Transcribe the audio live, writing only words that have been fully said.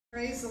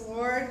Praise the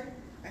Lord.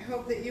 I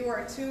hope that you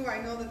are too. I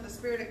know that the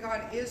Spirit of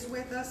God is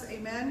with us.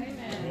 Amen.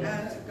 Amen.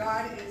 And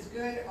God is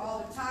good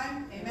all the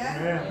time. Amen.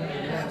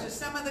 Amen. Not just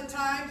some of the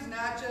times,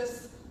 not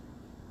just,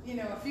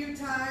 a few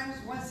times,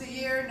 once a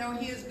year. No,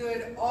 He is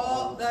good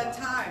all the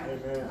time.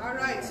 Amen. All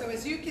right. So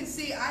as you can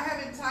see, I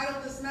have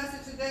entitled this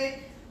message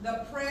today,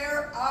 The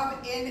Prayer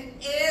of an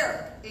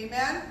Heir.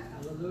 Amen.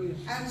 Hallelujah.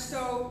 And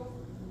so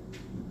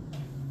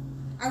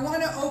I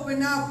want to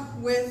open up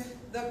with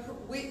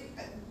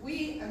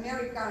we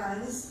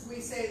Americans, we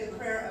say the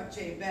prayer of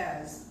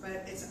Jabez,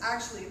 but it's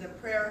actually the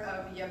prayer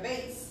of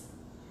Yabez.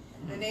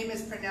 The name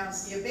is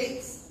pronounced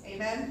Yabez.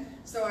 Amen.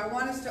 So I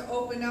want us to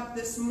open up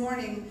this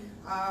morning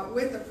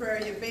with the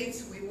prayer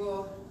Yabez. We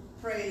will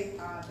pray.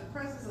 The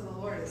presence of the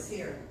Lord is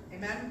here.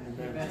 Amen.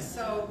 Amen.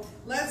 So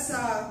let's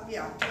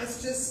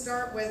just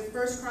start with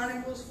 1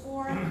 Chronicles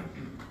 4,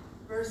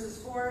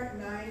 verses 4,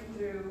 9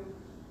 through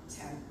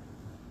 10.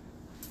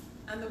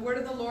 And the word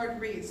of the Lord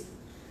reads,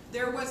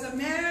 "There was a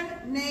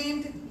man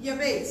named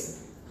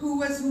Yabez, who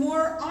was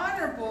more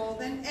honorable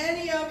than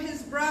any of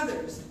his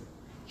brothers.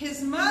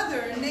 His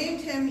mother named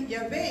him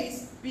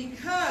Yabez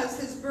because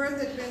his birth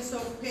had been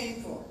so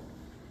painful.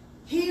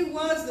 He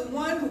was the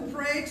one who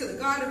prayed to the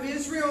God of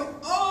Israel,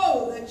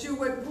 'Oh, that you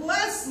would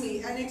bless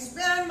me and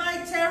expand my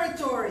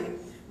territory.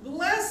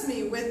 Please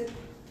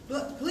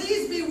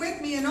be with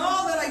me in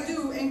all that I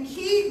do and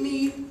keep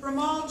me from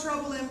all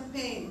trouble and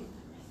pain.'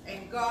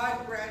 And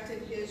God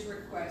granted his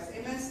request."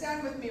 Amen.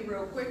 Stand with me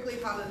real quickly.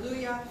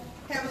 Hallelujah.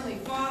 Heavenly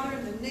Father,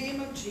 in the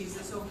name of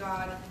Jesus, oh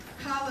God,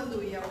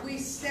 hallelujah. We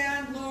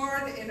stand,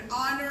 Lord, in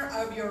honor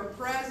of your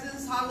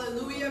presence.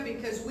 Hallelujah.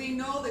 Because we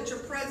know that your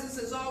presence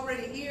is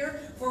already here.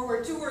 For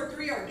where two or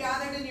three are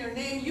gathered in your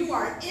name, you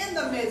are in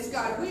the midst,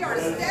 God. We are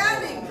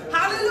standing,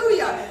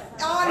 hallelujah,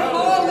 on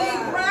holy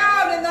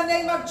ground in the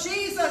name of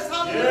Jesus.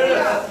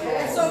 Hallelujah.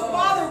 And so,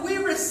 Father, we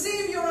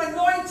receive your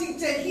anointing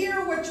to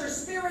hear what your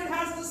Spirit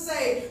has to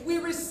say. We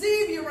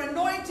receive your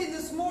anointing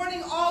this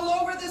morning all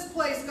over this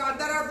place, God,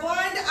 that our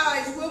blind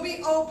eyes will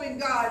be open,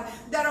 God,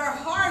 that our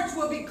hearts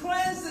will be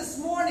cleansed this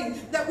morning,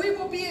 that we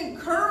will be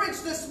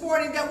encouraged this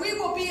morning, that we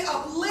will be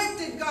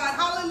uplifted, God.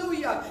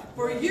 Hallelujah.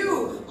 For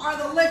you are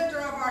the lifter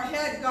of our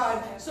head,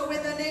 God. So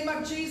in the name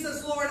of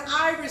Jesus, Lord,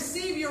 I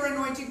receive your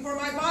anointing, for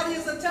my body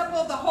is a temple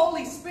of the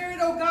Holy Spirit,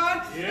 oh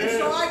God. Yes. And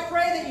so I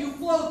pray that you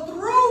flow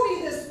through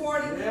me this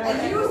morning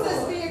and use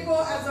this vehicle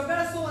as a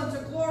vessel unto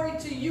glory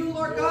to you,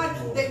 Lord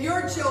God, that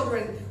your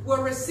children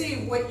will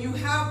receive what you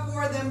have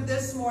for them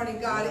this morning,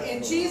 God.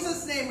 In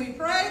Jesus' name we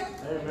pray.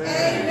 Amen.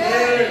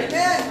 Amen.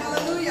 Amen.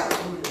 Hallelujah.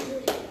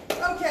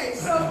 Okay,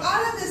 so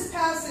out of this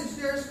passage,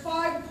 there's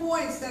 5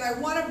 points that I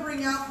want to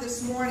bring out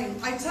this morning.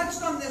 I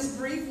touched on this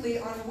briefly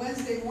on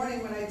Wednesday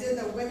morning when I did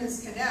the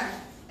Women's Connect,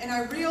 and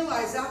I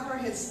realized after I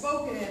had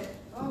spoken it,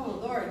 oh,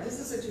 Lord, this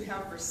is what you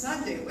have for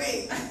Sunday.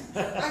 Wait,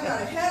 I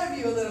got ahead of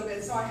you a little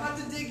bit, so I had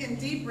to dig in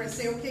deeper and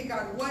say, okay,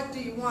 God, what do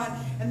you want?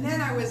 And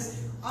then I was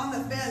on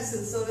the fence,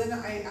 and so then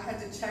I had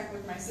to check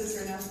with my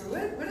sister and ask her,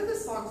 what are the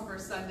songs for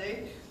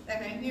Sunday?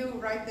 And I knew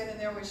right then and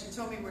there when she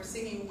told me we're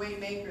singing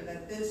Waymaker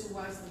that this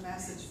was the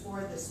message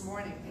for this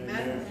morning.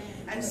 Amen? Amen.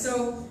 And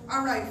so,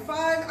 all right,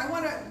 5, I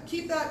want to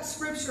keep that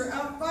scripture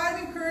out,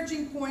 5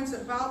 encouraging points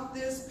about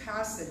this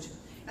passage.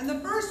 And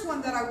the first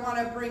one that I want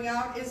to bring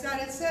out is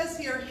that it says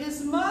here,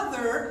 his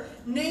mother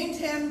named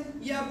him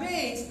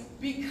Yabez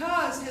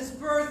because his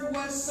birth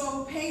was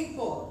so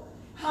painful.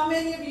 How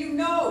many of you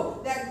know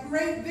that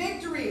great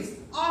victories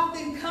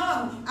often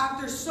come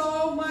after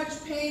so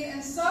much pain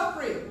and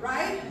suffering,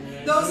 right?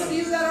 Yes. Those of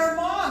you that are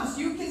moms,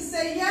 you can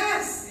say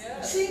yes.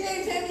 Yes. She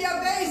named him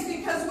Yabez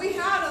because we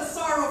had a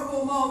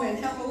sorrowful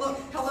moment.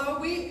 Hello,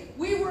 we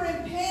were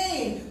in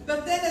pain.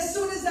 But then as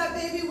soon as that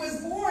baby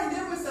was born,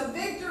 there was a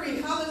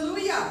victory.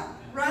 Hallelujah.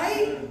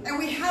 Right? And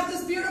we had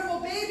this beautiful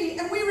baby,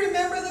 and we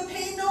remember the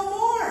pain no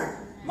more.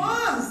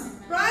 Moms,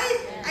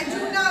 right? I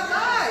do not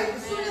lie.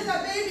 As soon as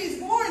that baby's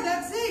born,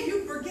 that's it.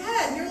 You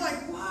forget. And you're like,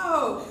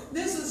 whoa,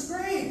 this is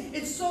great.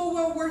 It's so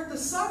well worth the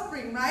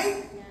suffering,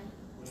 right?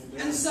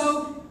 And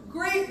so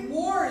great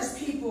wars,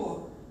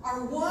 people,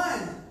 are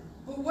won.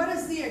 But what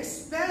is the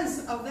expense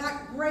of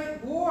that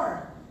great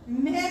war?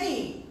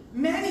 Many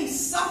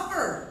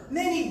suffer.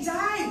 Many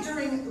die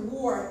during the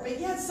war. But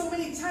yet so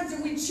many times,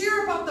 and we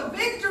cheer about the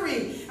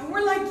victory. And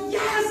we're like,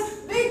 yes,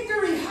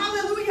 victory.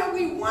 Hallelujah.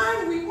 We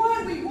won, we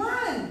won, we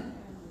won.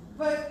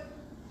 But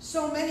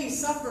so many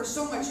suffer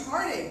so much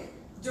heartache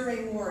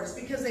during wars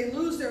because they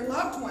lose their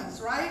loved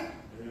ones, right?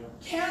 Yeah.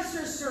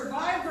 Cancer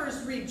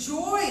survivors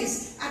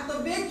rejoice at the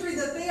victory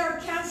that they are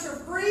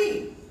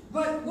cancer-free.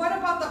 But what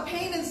about the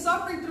pain and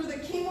suffering through the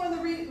chemo and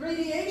the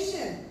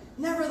radiation?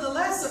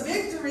 Nevertheless, a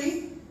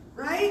victory,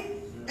 right?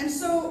 Yeah. And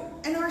so,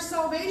 in our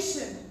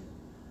salvation,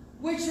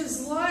 which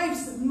is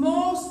life's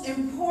most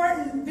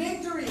important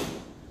victory,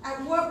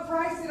 at what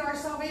price did our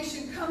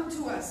salvation come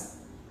to us?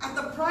 At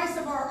the price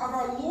of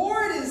our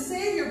Lord and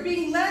Savior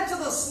being led to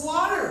the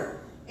slaughter.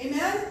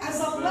 Amen? As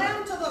a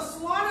lamb to the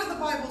slaughter, the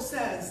Bible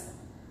says.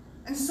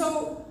 And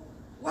so,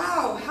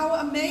 wow, how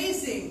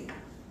amazing.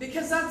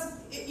 Because that's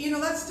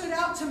that stood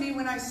out to me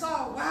when I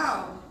saw,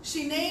 wow,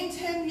 she named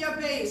him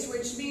Jabez,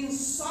 which means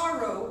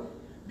sorrow,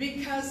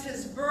 because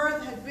his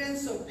birth had been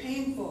so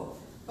painful.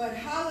 But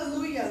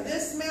hallelujah,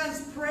 this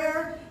man's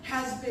prayer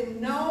has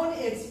been known,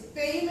 it's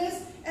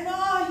famous, and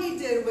all he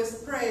did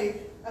was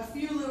pray a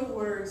few little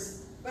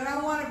words. But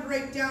I want to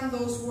break down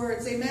those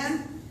words,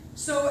 amen?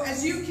 So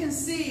as you can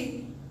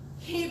see,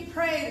 he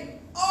prayed,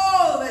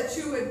 oh, that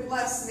you would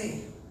bless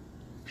me.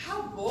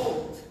 How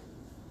bold.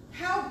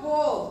 How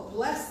bold,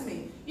 bless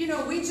me.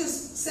 We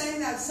just sang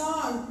that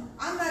song,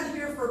 I'm not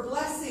here for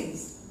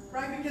blessings,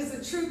 right? Because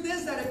the truth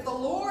is that if the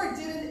Lord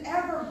didn't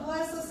ever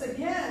bless us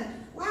again,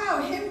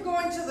 wow, him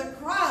going to the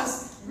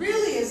cross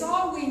really is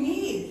all we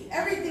need.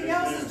 Everything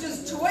else is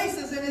just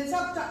choices, and it's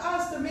up to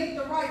us to make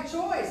the right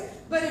choice.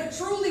 But if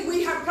truly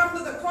we have come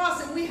to the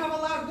cross and we have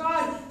allowed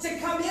God to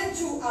come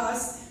into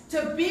us,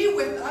 to be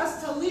with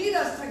us, to lead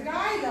us, to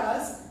guide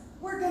us,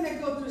 we're going to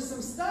go through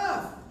some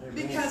stuff. Amen.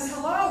 Because,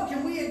 hello,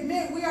 can we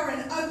admit we are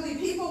an ugly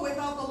people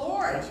without the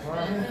Lord? That's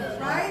right.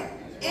 Right?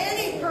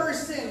 Any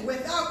person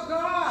without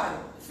God,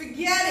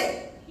 forget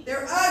it.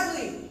 They're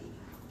ugly.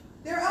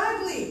 They're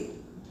ugly.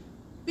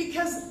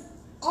 Because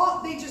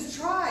they just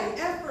try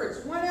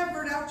efforts, one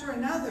effort after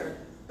another.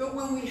 But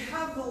when we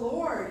have the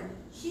Lord,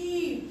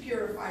 he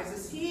purifies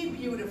us. He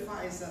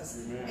beautifies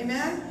us. Amen?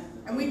 Amen?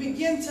 And we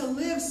begin to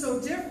live so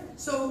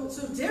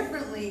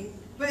differently.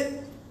 But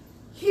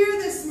here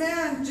this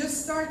man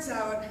just starts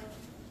out,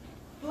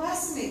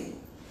 bless me.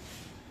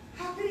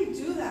 How could he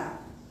do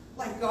that?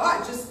 Like,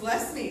 God, just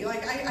bless me.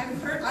 Like,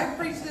 I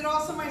preached it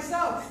also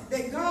myself,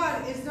 that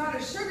God is not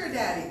a sugar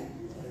daddy.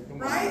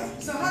 Right?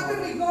 So how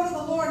could we go to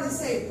the Lord and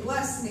say,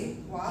 bless me?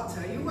 Well, I'll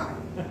tell you why.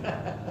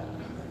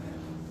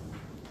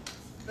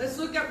 Let's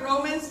look at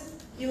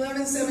Romans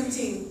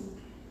 11:17.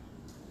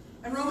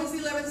 And Romans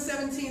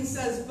 11:17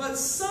 says, but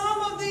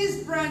some of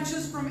these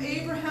branches from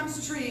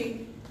Abraham's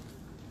tree,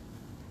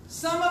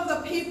 some of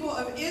the people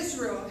of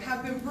Israel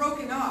have been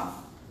broken off.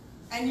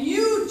 And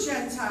you,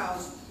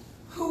 Gentiles,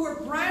 who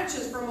were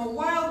branches from a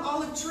wild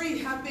olive tree,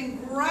 have been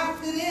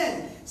grafted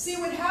in. See,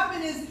 what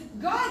happened is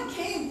God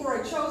came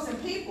for a chosen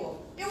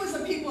people. It was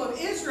the people of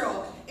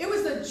Israel. It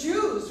was the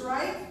Jews,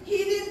 right?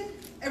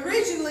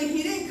 Originally,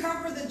 he didn't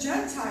come for the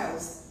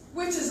Gentiles,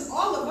 which is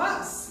all of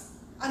us.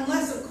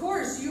 Unless, of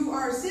course, you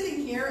are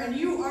sitting here and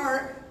you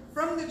are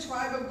from the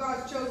tribe of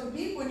God's chosen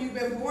people and you've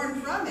been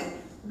born from it.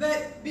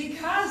 But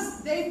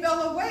because they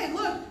fell away,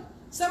 look,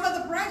 some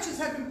of the branches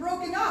have been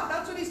broken off.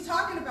 That's what he's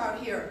talking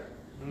about here.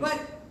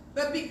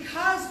 But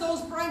because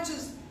those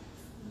branches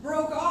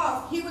broke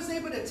off, he was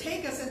able to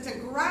take us and to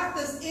graft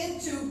us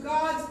into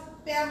God's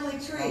family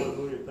tree.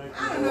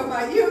 I don't know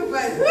about you,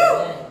 but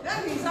whew,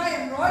 that means I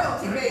am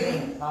royalty,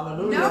 baby.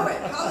 Hallelujah. Know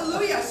it.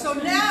 Hallelujah. So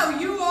now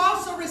you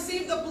also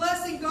receive the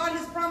blessing God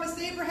has promised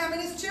Abraham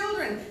and his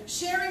children,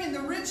 sharing in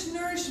the rich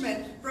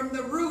nourishment from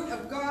the root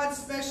of God's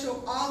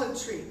special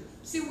olive tree.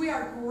 See, we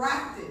are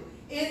grafted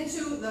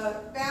into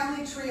the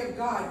family tree of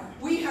God.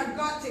 We have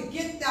got to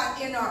get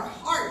that in our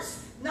hearts.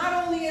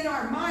 Not only in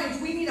our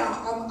minds, we need a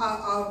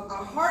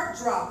heart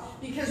drop,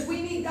 because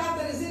we need God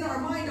that is in our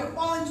mind to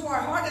fall into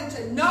our heart and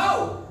to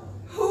know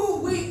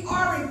who we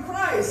are in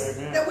Christ.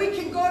 Amen. That we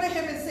can go to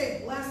him and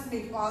say, bless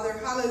me, Father.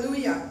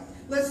 Hallelujah.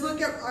 Let's look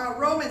at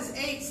Romans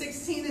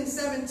 8:16 and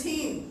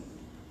 17.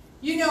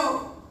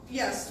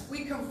 Yes,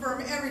 we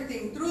confirm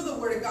everything through the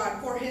Word of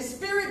God. For his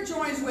Spirit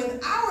joins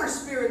with our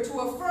spirit to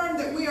affirm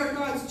that we are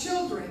God's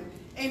children.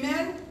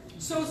 Amen?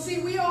 So see,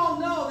 we all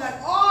know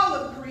that all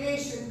of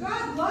creation,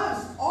 God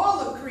loves all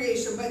of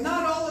creation, but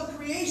not all of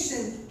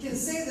creation can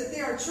say that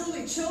they are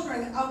truly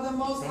children of the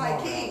Most High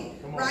King.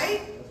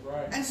 Right? That's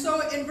right. And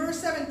so in verse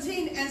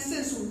 17, and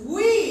since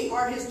we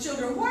are his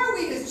children, why are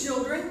we his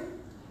children?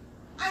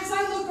 As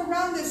I look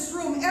around this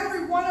room,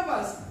 every one of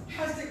us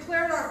has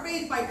declared our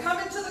faith by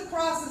coming to the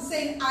cross and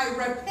saying, I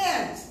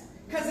repent.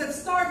 Because it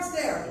starts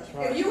there.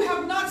 Right. If you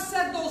have not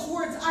said those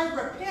words, I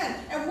repent.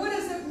 And what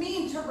does it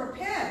mean to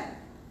repent?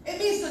 It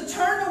means to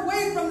turn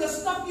away from the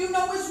stuff you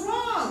know is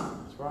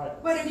wrong. That's right.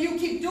 But if you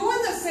keep doing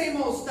the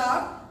same old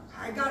stuff,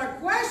 I got to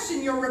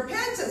question your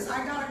repentance.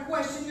 I got to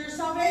question your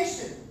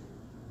salvation.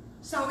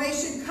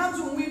 Salvation comes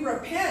when we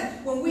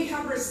repent, when we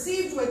have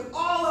received with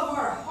all of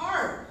our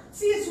heart.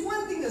 See, it's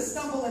one thing to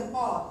stumble and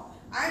fall.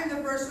 I'm the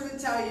first one to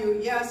tell you,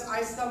 yes,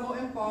 I stumble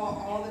and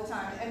fall all the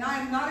time. And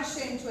I'm not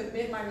ashamed to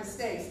admit my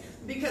mistakes.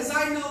 Because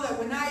I know that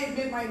when I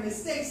admit my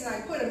mistakes and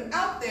I put them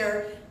out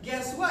there,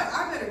 guess what?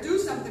 I better do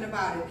something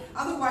about it.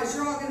 Otherwise,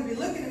 you're all going to be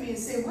looking at me and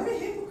saying, what a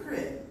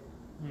hypocrite.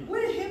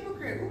 What a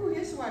hypocrite. Ooh,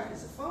 his wife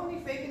is a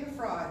phony, fake, and a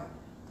fraud.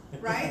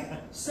 Right?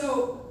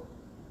 So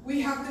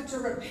we have to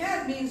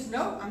repent means,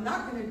 nope, I'm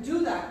not going to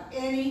do that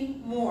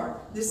anymore.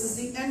 This is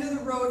the end of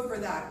the road for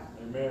that.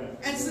 Amen.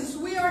 And since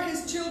we are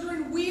his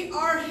children, we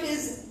are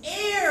his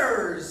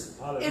heirs.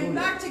 Hallelujah. And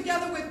back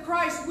together with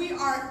Christ, we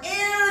are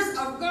heirs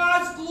of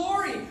God's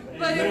glory. Amen.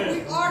 But if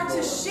we are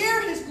to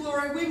share his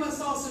glory, we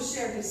must also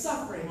share his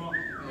suffering.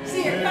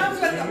 See, it comes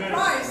with a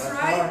price,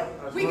 right?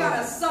 We got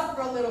to right.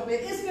 suffer a little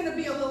bit. It's going to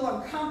be a little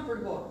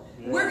uncomfortable.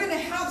 Yeah. We're going to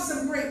have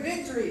some great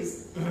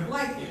victories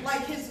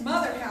like his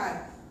mother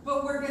had,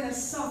 but we're going to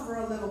suffer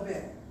a little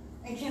bit.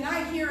 And can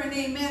I hear an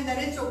amen that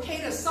it's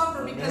okay to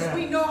suffer because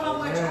we know how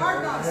much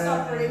our God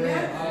suffered,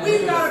 amen?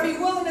 We've got to be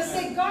willing to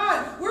say,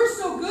 God, we're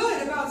so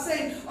good about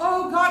saying,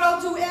 oh, God,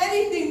 I'll do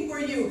anything for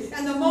you.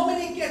 And the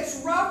moment it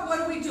gets rough,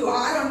 what do? Oh,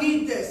 I don't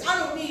need this. I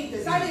don't need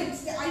this. I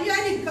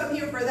didn't come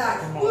here for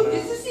that. Ooh,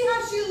 did you see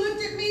how she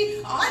looked at me?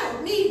 Oh, I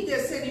don't need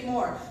this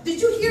anymore. Did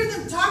you hear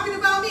them talking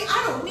about me?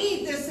 I don't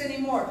need this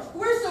anymore.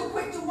 We're so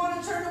quick to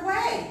want to turn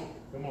away.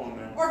 Come on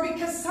now. Or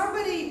because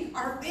somebody,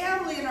 our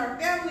family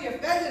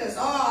offended us.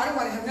 Oh, I don't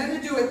want to have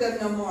nothing to do with them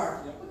no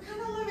more. Yep. What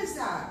kind of love is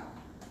that?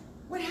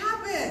 What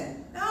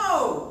happened?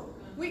 No.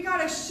 We got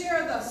to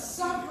share the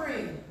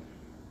suffering.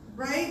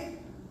 Right?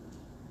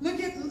 Look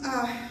at,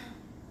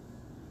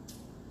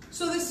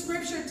 so this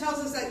scripture tells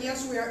us that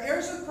yes, we are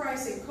heirs with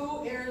Christ and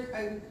co-heirs,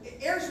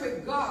 heirs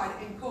with God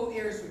and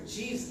co-heirs with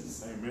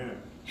Jesus. Amen.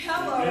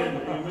 Hello.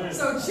 Amen.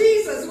 So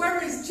Jesus,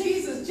 where is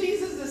Jesus?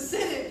 Jesus is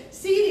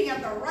seating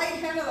at the right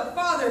hand of the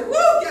Father.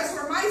 Woo! Guess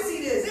where my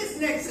seat is? It's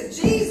next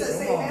to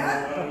Jesus.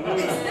 Amen.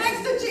 It's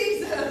next to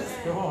Jesus.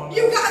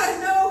 You got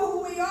to know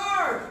who we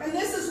are. And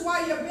this is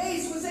why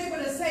Jabez was able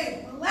to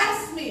say,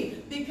 bless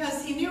me,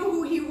 because he knew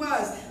who he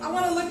was. I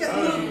want to look at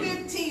Luke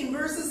 15,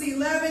 verses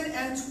 11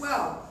 and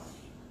 12.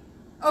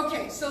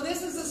 Okay, so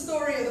this is the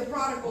story of the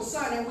prodigal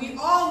son, and we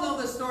all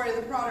know the story of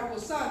the prodigal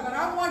son, but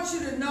I want you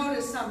to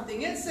notice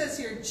something. It says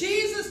here,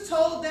 Jesus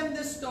told them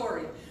this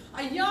story.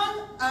 A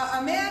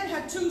man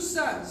had 2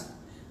 sons.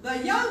 The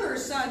younger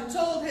son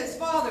told his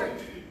father,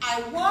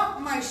 I want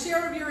my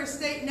share of your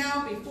estate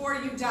now before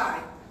you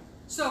die.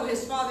 So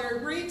his father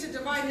agreed to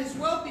divide his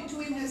wealth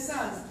between his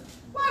sons.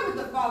 Why would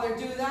the father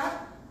do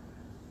that?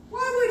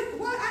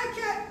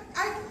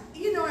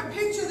 I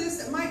picture this,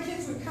 that my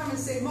kids would come and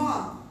say,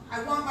 Mom,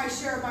 I want my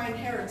share of my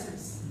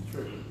inheritance.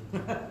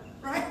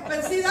 Right?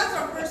 But see, that's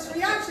our first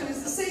reaction,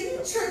 is to say, you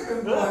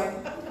tripping, boy.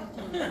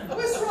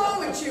 What's wrong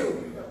with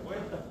you?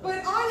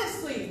 But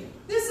honestly,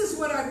 this is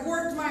what I've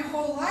worked my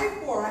whole life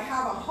for. I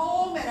have a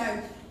home, and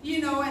I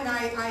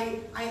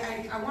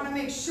want to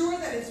make sure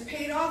that it's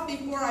paid off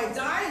before I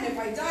die. And if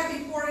I die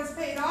before it's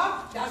paid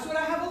off, that's what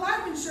I have a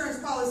life insurance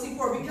policy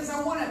for, because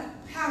I want to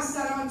pass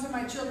that on to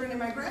my children and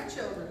my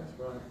grandchildren.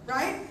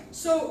 Right?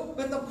 So,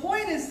 but the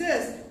point is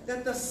this,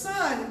 that the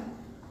son,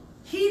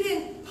 he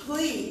didn't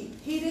plead,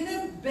 he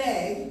didn't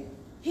beg,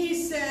 he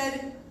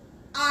said,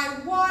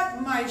 I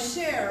want my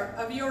share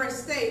of your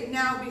estate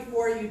now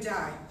before you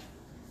die.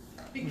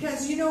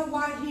 Because you know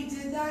why he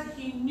did that?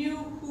 He knew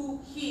who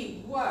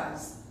he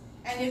was.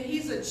 And if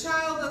he's a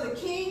child of the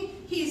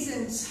king, he's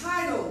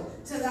entitled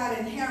to that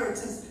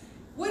inheritance.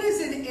 What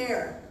is an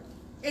heir?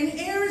 An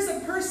heir is a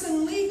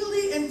person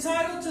legally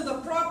entitled to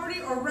the property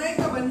or rank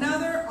of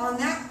another on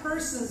that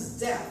person's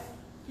death.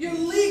 You're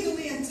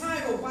legally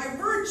entitled. By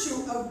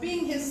virtue of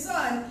being his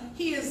son,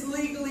 he is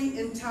legally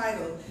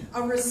entitled.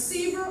 A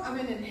receiver of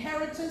an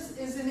inheritance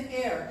is an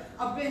heir.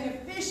 A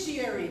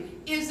beneficiary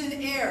is an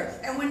heir.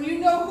 And when you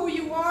know who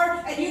you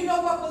are and you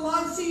know what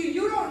belongs to you,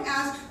 you don't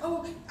ask,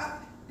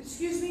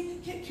 excuse me,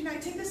 can I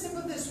take a sip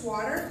of this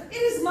water? It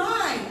is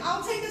mine.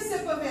 I'll take a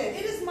sip of it.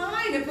 It is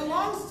mine. It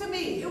belongs to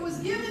me. It was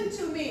given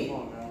to me.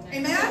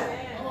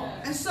 Amen?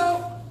 And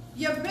so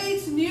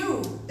Jabez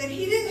knew that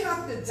he didn't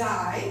have to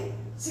die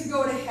to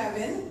go to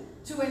heaven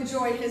to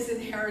enjoy his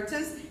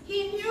inheritance.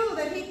 He knew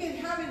that he could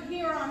have it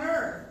here on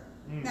earth.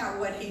 Now,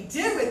 what he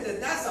did with it,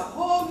 that's a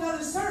whole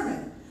nother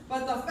sermon.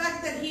 But the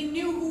fact that he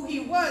knew who he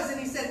was, and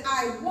he said,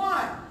 I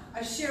want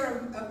a share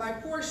of my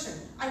portion.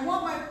 I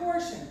want my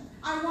portion.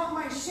 I want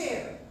my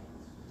share.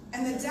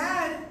 And the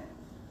dad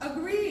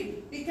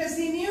agreed because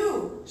he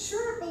knew,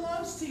 sure, it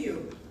belongs to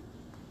you.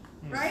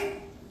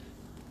 Right?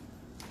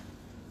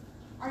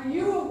 Are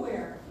you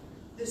aware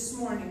this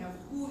morning of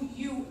who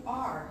you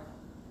are?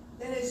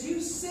 That as you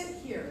sit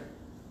here,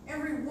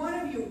 every one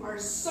of you are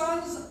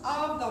sons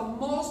of the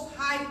Most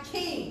High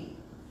King.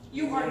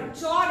 You are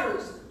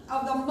daughters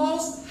of the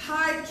Most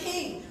High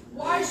King.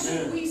 Why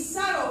should we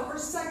settle for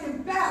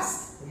second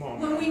best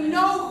when we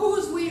know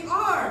whose we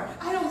are?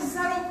 I don't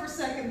settle for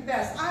second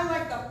best. I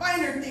like the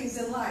finer things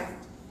in life.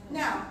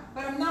 Now,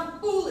 but I'm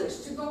not foolish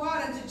to go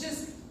out and to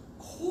just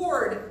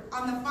hoard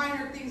on the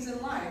finer things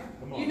in life.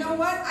 You know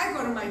what? I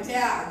go to my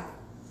dad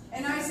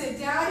and I say,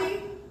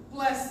 Daddy,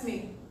 bless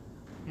me.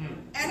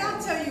 And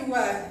I'll tell you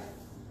what,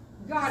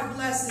 God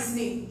blesses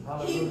me.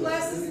 He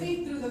blesses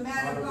me through the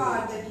man of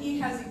God that he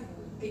has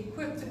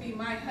equipped to be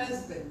my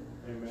husband.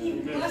 He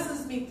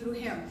blesses me through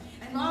him.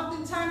 And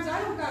oftentimes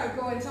I don't got to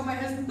go and tell my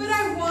husband, but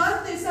I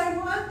want this,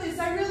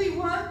 I really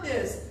want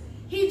this.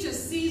 He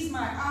just sees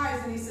my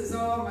eyes and he says,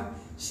 oh,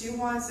 she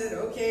wants it,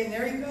 okay, and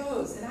there he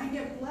goes. And I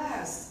get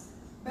blessed.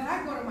 But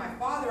I go to my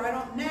Father. I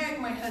don't nag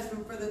my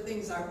husband for the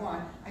things I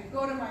want. I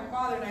go to my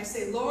Father and I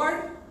say,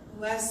 Lord,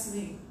 bless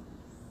me.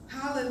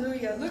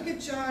 Hallelujah. Look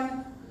at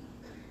John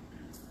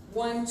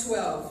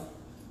 1:12.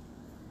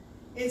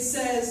 it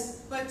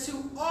says, but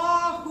to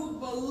all who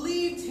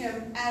believed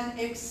him and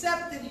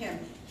accepted him,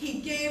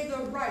 he gave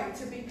the right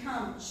to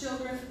become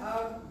children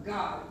of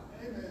God.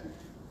 Amen.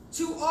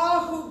 To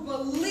all who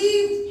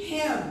believed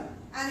him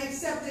and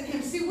accepted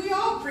him. See, we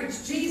all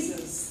preach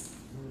Jesus.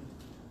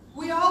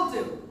 We all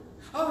do.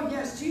 Oh,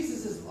 yes,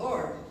 Jesus is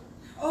Lord.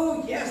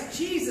 Oh, yes,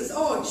 Jesus.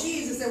 Oh,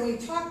 Jesus. And we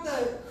talk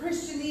the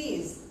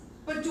Christianese.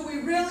 But do we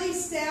really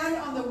stand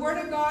on the Word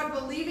of God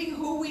believing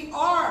who we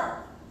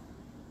are?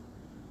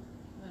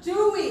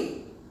 Do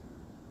we?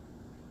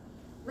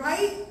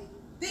 Right?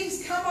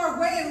 Things come our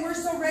way and we're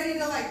so ready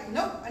to like,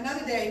 nope,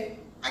 another day.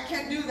 I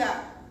can't do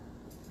that.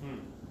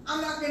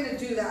 I'm not going to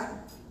do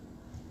that.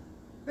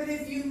 But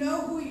if you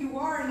know who you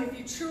are and if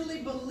you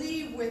truly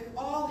believe with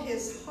all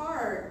his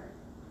heart,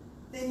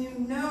 then you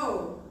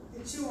know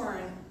that you are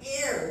an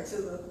heir to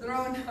the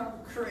throne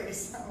of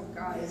grace. Oh,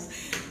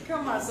 guys.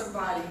 Come on,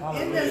 somebody.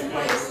 Hallelujah. In this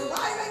place.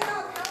 Live it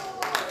up.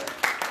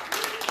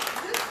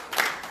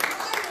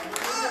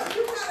 Hallelujah.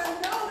 You got to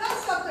know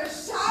that's something to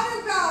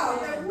shout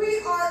about. That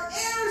we are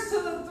heirs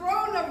to the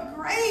throne of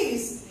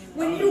grace.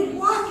 When you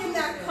walk in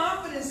that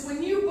confidence,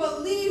 when you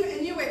believe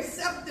and you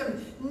accept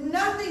him,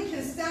 nothing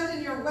can stand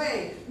in your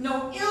way.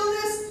 No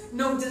illness,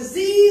 no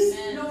disease,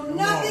 no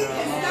nothing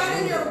can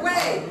stand in your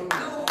way.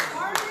 No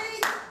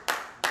heartache,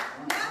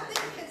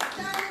 nothing can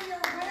stand in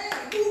your way.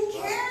 Who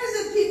cares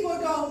if people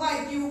don't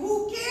like you?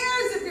 Who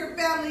cares if your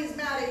family is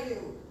mad at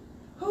you?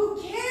 Who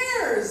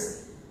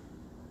cares?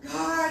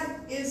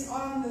 God is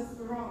on the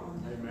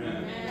throne.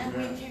 Amen. And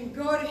we can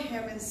go to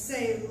him and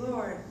say,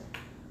 Lord,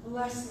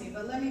 bless me.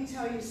 But let me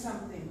tell you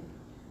something.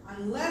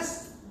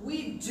 Unless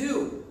we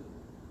do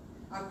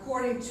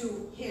according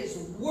to his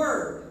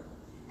word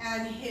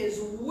and his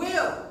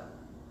will,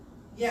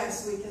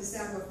 yes, we can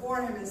stand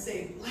before him and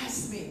say,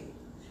 bless me.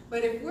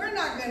 But if we're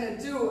not going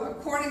to do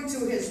according to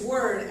his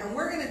word and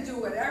we're going to do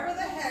whatever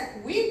the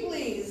heck we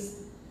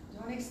please,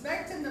 don't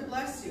expect him to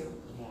bless you.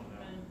 Come on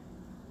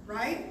now.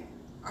 Right?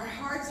 Our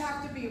hearts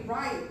have to be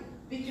right.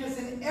 Because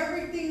in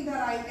everything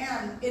that I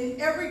am,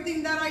 in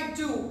everything that I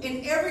do,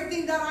 in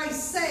everything that I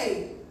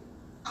say,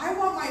 I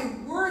want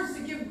my words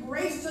to give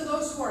grace to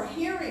those who are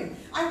hearing.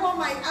 I want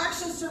my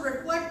actions to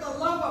reflect the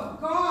love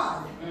of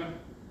God. Amen.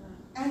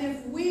 And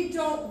if we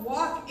don't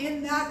walk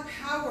in that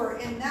power,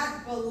 in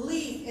that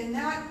belief, in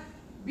that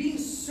being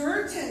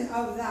certain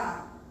of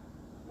that,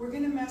 we're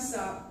going to mess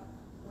up.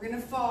 We're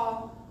going to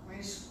fall. We're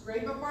going to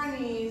scrape up our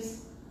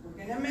knees.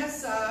 We're going to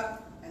mess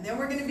up. And then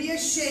we're going to be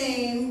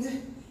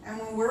ashamed. And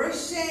when we're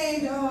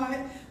ashamed,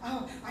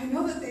 I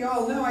know that they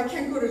all know I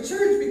can't go to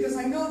church because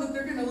I know that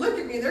they're going to look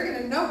at me. They're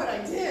going to know what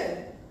I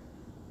did.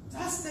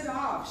 Dust it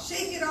off.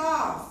 Shake it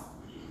off.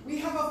 We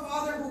have a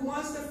Father who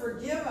wants to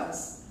forgive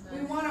us.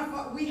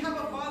 We have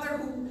a Father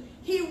who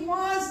he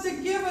wants to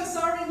give us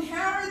our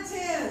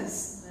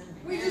inheritance.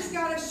 We just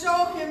got to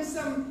show him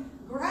some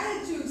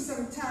gratitude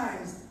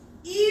sometimes,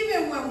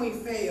 even when we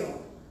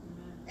fail.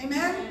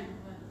 Amen?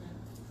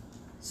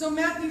 So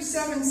Matthew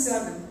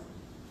 7:7.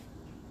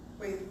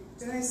 Wait,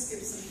 did I skip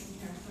something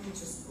here? Let me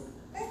just go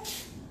back.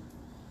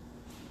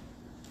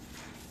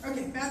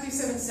 Okay, Matthew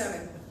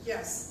 7:7.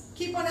 Yes.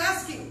 Keep on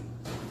asking,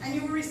 and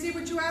you will receive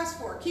what you ask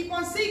for. Keep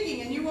on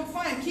seeking, and you will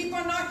find. Keep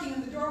on knocking,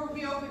 and the door will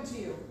be open to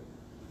you.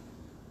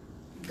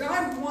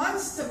 God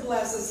wants to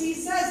bless us. He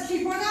says,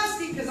 keep on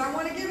asking, because I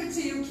want to give it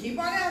to you. Keep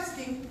on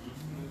asking.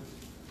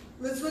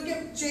 Let's look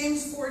at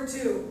James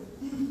 4:2.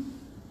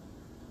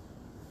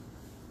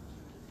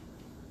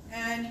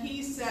 And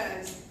he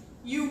says,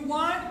 you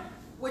want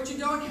what you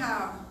don't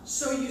have,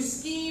 so you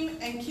scheme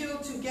and kill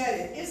to get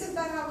it. Isn't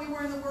that how we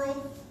were in the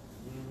world?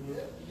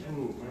 Mm-hmm.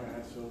 Oh, man,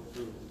 that's so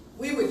true.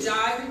 We would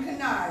jive and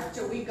connive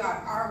till we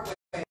got our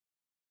way.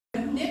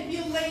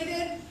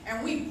 Manipulated,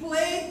 and we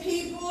played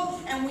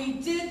people, and we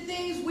did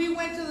things. We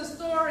went to the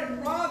store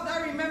and robbed.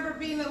 I remember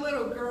being a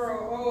little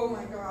girl. Oh,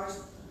 my gosh.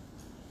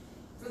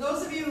 For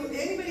those of you,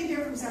 anybody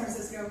here from San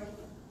Francisco,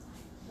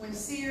 when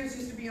Sears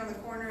used to be on the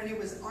corner and it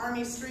was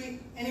Army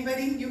Street?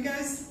 Anybody? You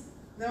guys?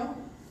 No?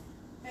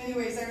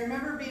 Anyways, I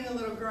remember being a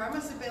little girl. I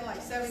must have been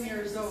like 7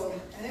 years old,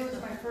 and it was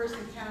my first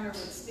encounter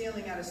with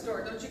stealing at a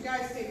store. Don't you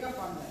guys take up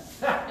on this?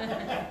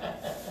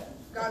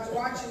 God's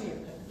watching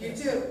you. You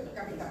too,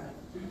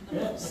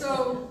 Capitan.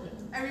 So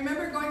I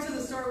remember going to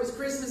the store. It was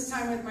Christmas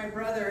time with my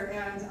brother,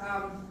 and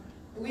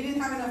we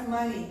didn't have enough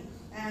money.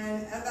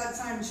 And at that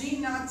time,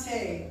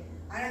 Ginate.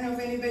 I don't know if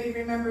anybody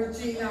remembers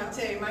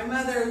Ginate. My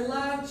mother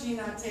loved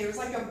Ginate. It was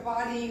like a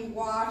body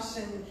wash,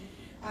 and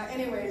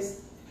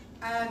anyways.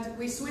 And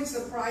we switched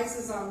the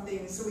prices on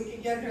things so we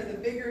could get her the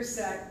bigger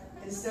set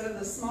instead of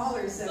the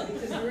smaller set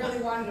because we really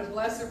wanted to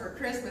bless her for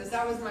Christmas.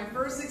 That was my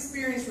first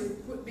experience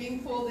with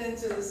being pulled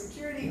into the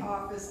security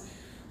office.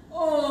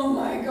 Oh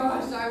my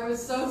gosh, I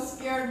was so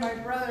scared. My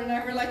brother and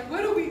I were like,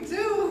 what do we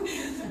do?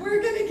 We're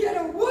going to get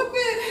a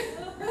whooping.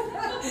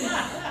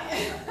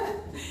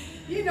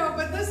 You know,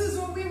 but this is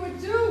what we would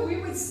do. We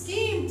would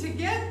scheme to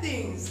get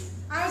things.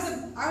 I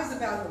was a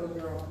bad little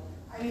girl.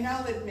 I mean,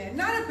 I'll admit,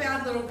 not a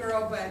bad little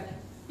girl, but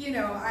you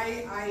know,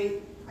 I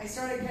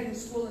started getting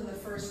school in the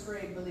first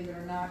grade, believe it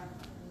or not.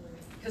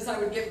 because I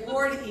would get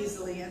bored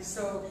easily, and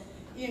so,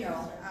 you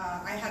know,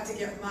 I had to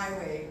get my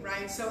way,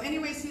 right? So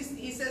anyways,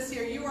 he says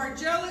here, you are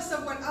jealous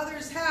of what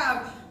others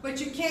have,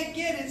 but you can't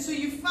get it, so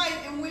you fight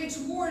and wage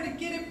war to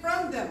get it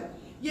from them.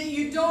 Yet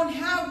you don't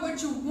have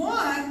what you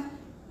want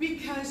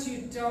because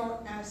you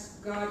don't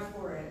ask God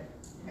for it.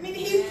 I mean,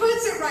 he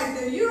puts it right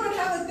there. You don't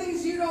have the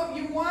things you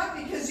want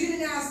because you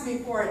didn't ask me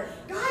for it.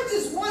 God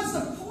just wants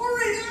to pour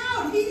it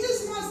out. He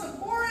just wants to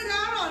pour it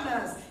out on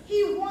us.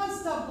 He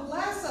wants to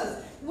bless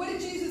us. What did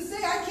Jesus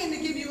say? I came to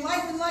give you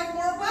life and life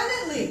more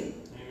abundantly.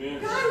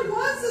 Amen. God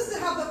wants us to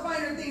have the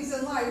finer things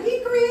in life. He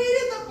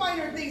created the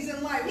finer things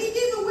in life. He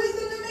gave the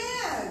wisdom to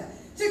man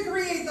to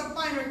create the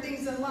finer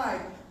things in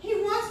life. He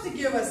wants to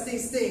give us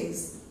these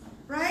things,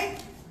 right?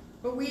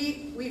 But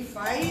we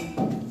fight.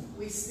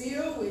 We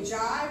steal, we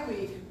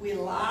jive, we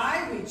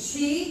lie, we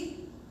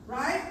cheat,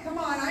 right? Come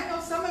on, I know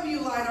some of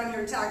you lied on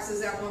your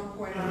taxes at one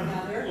point or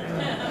another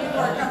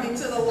before coming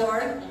to the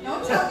Lord.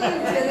 Don't tell me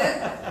you did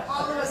it.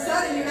 All of a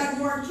sudden you got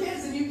more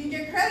kids and you can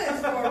get credits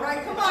for it,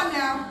 right? Come on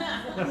now.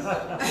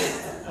 I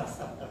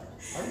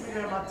didn't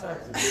get my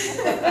taxes.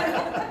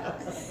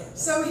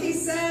 So he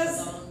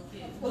says,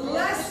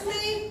 bless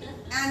me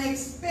and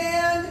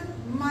expand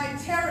my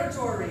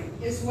territory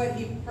is what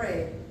he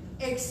prayed.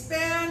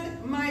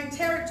 Expand my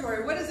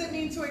territory. What does it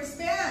mean to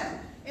expand?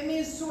 It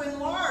means to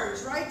enlarge,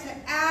 right? To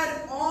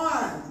add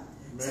on.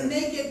 Amen. To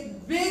make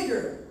it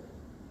bigger.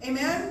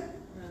 Amen?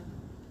 Amen?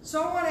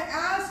 So I want to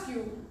ask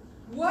you,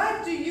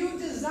 what do you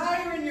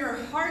desire in your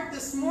heart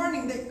this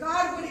morning that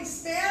God would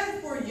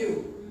expand for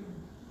you?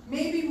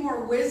 Maybe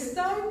more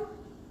wisdom?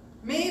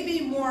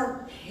 Maybe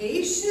more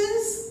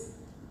patience?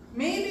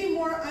 Maybe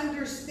more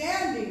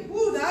understanding.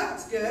 Ooh,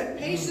 that's good.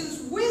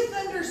 Patience with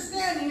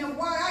understanding of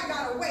why I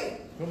gotta wait.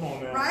 Come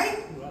on now.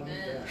 Right?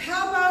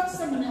 How about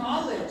some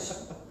knowledge?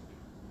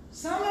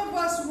 Some of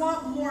us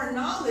want more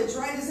knowledge,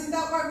 right? Isn't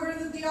that why we're in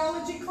the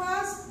theology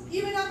class?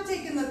 Even I'm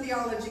taking the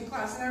theology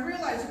class, and I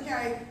realized,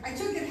 okay, I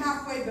took it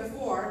halfway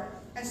before,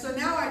 and so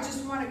now I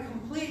just want to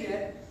complete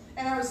it.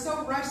 And I was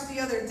so rushed the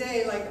other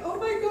day, like, oh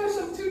my gosh,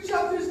 I'm 2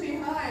 chapters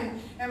behind.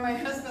 And my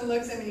husband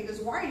looks at me and he goes,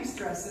 why are you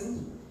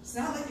stressing? It's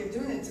not like you're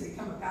doing it to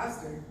become a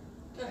pastor.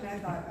 And I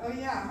thought, oh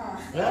yeah, huh?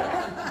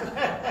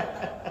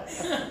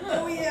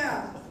 Oh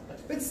yeah.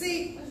 But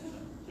see,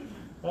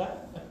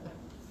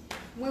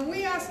 when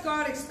we ask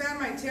God to expand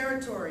my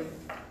territory,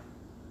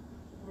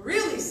 we're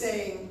really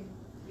saying,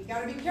 we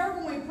got to be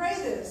careful when we pray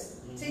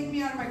this. Take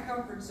me out of my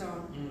comfort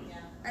zone. Yeah.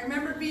 I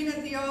remember being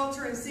at the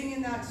altar and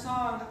singing that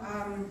song,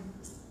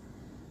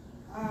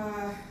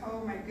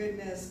 oh my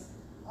goodness,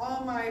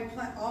 all my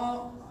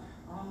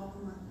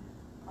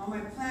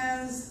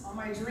plans, all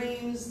my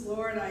dreams,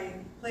 Lord, I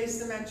place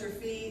them at your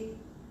feet.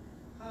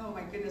 Oh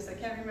my goodness, I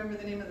can't remember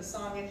the name of the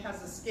song. It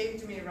has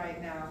escaped me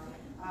right now.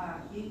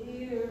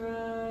 Here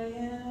I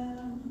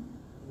am,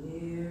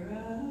 here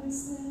I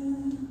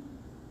stand.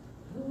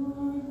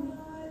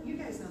 Lord, you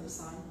guys know the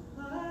song.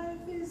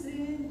 Life is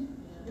in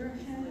your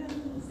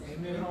hands.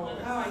 Amen. Oh,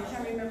 I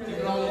can't remember the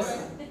name of the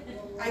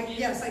song.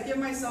 Yes, I give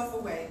myself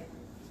away.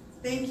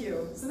 Thank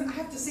you. So I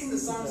have to sing the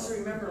songs to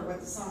remember what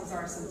the songs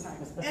are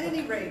sometimes. At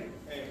any rate,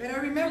 but I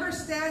remember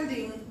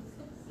standing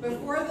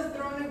before the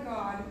throne of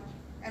God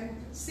and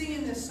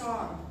singing this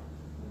song,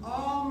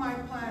 all my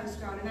plans,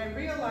 God, and I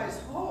realized,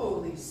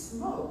 holy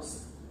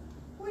smokes,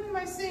 what am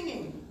I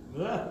singing?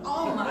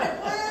 All my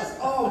plans?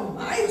 Oh,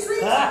 my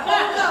dreams?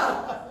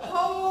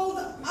 Hold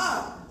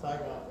up.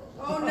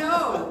 Oh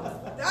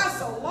no,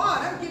 that's a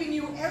lot. I'm giving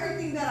you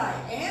everything that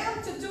I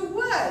am to do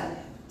what?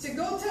 To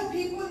go tell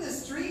people in the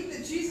street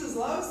that Jesus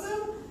loves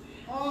them?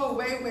 Oh,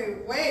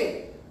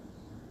 wait.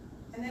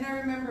 And then I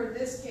remember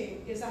this came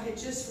because I had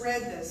just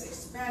read this,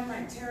 expand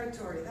my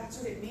territory. That's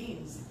what it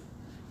means.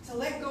 To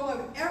let go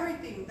of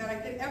everything that I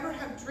could ever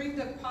have dreamed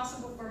of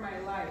possible for my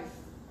life.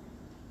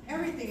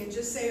 Everything, and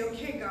just say,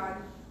 okay, God,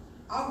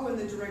 I'll go in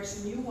the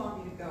direction you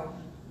want me to go.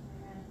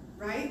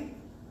 Right?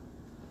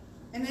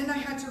 And then I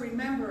had to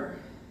remember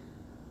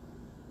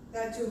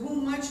that to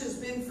whom much has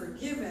been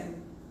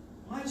forgiven,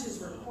 much is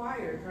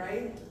required,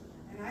 right?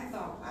 And I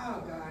thought,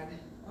 wow, God,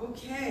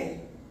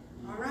 okay,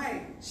 all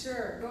right,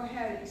 sure, go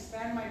ahead,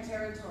 expand my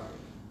territory.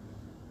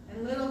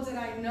 And little did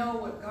I know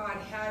what God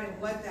had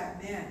and what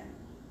that meant.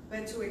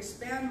 But to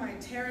expand my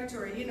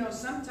territory, you know,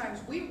 sometimes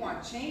we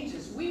want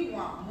changes, we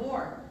want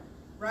more,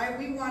 right?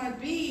 We want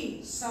to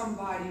be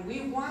somebody,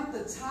 we want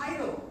the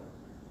title.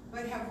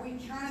 But have we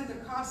counted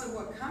the cost of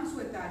what comes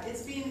with that?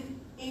 It's being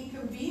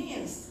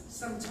inconvenienced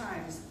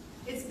sometimes.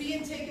 It's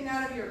being taken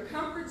out of your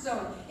comfort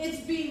zone. It's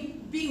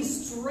being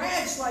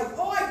stretched like,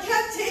 oh, I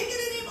can't take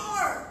it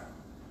anymore.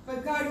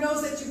 But God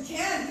knows that you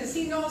can because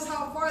he knows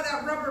how far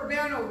that rubber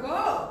band will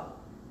go.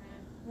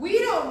 We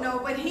don't know,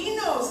 but he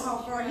knows how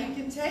far he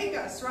can take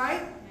us,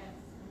 right?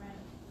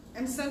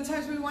 And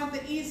sometimes we want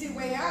the easy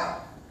way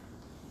out.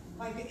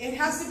 Like, it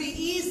has to be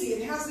easy.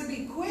 It has to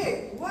be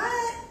quick.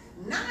 What?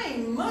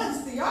 9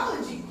 months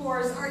theology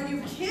course? Are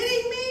you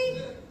kidding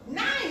me?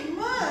 9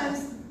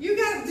 months? You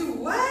got to do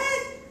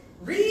what?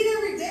 Read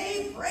every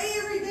day, pray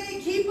every day,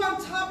 keep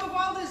on top of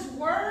all this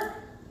work?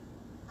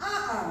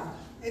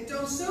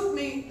 don't suit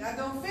me. That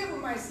don't fit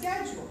with my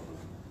schedule.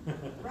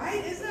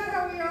 Right? Isn't that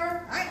how we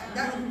are?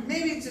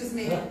 Maybe it's just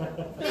me.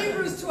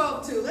 Hebrews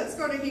 12:2. Let's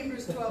go to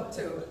Hebrews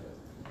 12:2.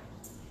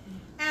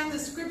 And the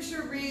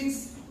scripture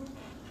reads,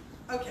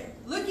 okay,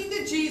 looking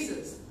to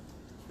Jesus,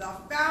 the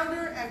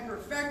founder and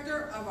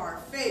perfecter of our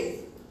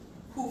faith,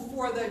 who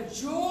for the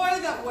joy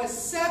that was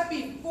set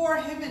before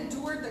him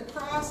endured the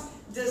cross,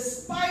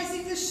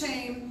 despising the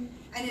shame,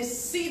 and is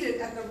seated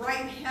at the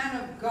right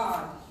hand of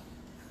God.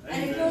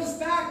 Amen. And it goes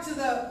back to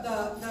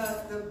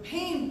the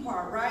pain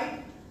part,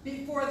 right?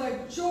 Before the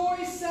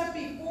joy set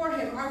before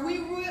him. Are we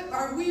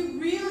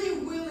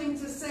really willing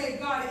to say,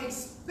 God,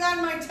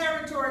 expand my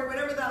territory,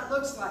 whatever that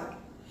looks like?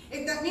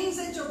 If that means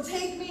that you'll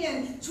take me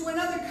into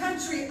another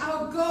country,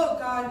 I'll go,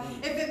 God.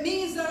 If it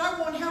means that I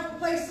won't have a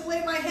place to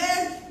lay my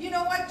head, you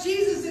know what?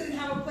 Jesus didn't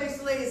have a place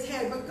to lay his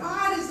head, but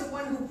God is the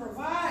one who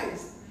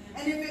provides.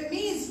 And if it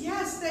means,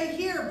 yes, stay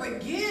here,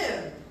 but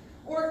give.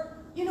 Or,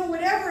 you know,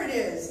 whatever it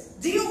is,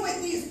 deal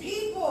with these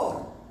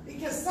people.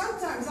 Because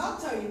sometimes, I'll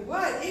tell you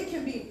what, it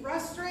can be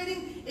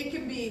frustrating. It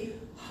can be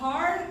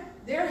hard.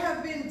 There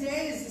have been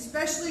days,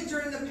 especially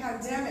during the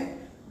pandemic.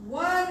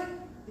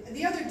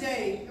 The other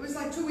day, it was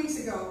like 2 weeks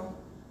ago,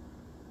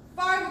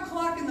 5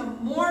 o'clock in the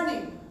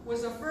morning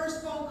was the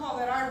first phone call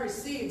that I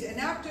received. And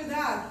after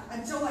that,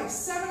 until like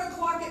 7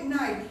 o'clock at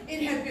night,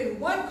 it had been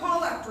one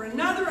call after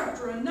another,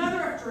 after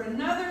another, after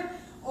another.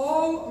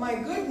 Oh my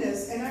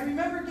goodness. And I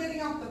remember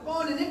getting off the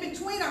phone, and in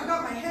between I've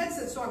got my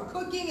headset, so I'm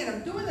cooking and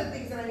I'm doing the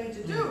things that I need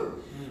to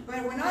do.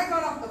 But when I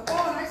got off the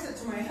phone, I said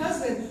to my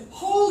husband,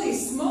 holy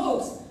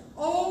smokes,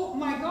 oh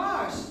my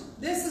gosh,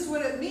 this is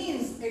what it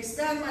means,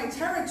 expand my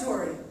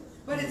territory.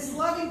 But it's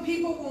loving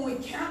people when we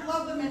can't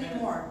love them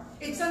anymore.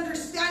 It's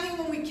understanding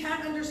when we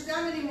can't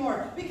understand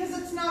anymore. Because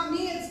it's not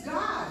me, it's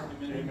God.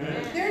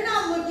 Amen. They're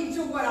not looking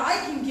to what I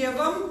can give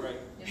them. Right.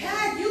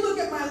 Heck, you look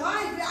at my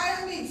life,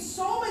 I made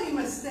so many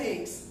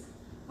mistakes.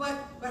 But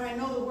I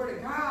know the Word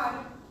of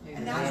God. Amen.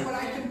 And that's what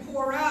I can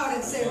pour out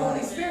and say,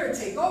 Holy Spirit,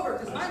 take over,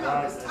 because my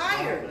mouth is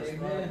tired.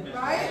 Amen.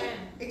 Right? Amen.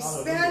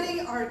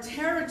 Expanding our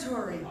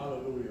territory.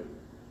 Hallelujah.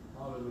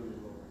 Hallelujah.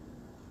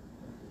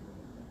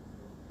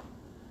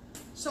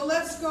 So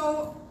let's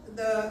go,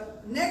 the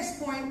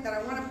next point that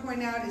I want to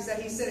point out is that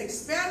he said,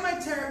 expand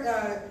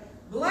my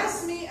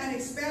bless me and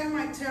expand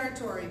my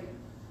territory.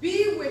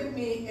 Be with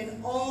me in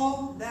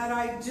all that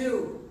I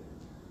do.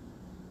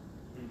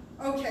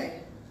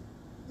 Okay,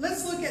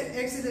 let's look at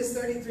Exodus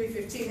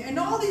 33:15. And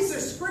all these are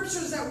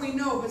scriptures that we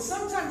know, but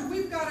sometimes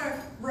we've got to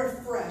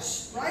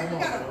refresh, right? We've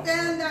got to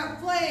fan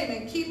that flame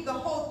and keep the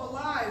hope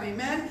alive,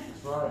 amen?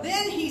 Right.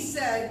 Then he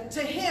said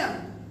to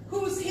him,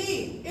 who's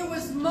he? It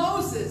was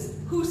Moses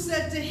who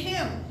said to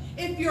him,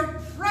 if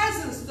your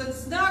presence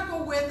does not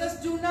go with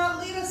us, do not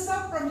lead us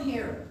up from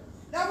here.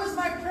 That was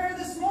my prayer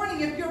this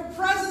morning. If your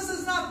presence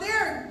is not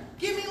there,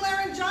 give me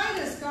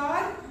laryngitis,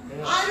 God.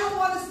 Yeah. I don't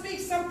want to speak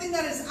something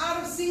that is out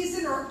of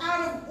season or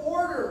out of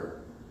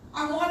order.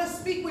 I want to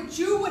speak what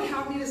you would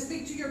have me to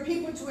speak to your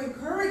people to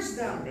encourage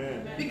them.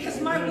 Amen.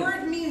 Because my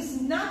word means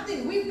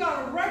nothing. We've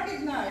got to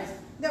recognize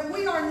that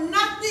we are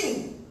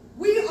nothing.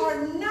 We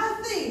are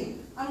nothing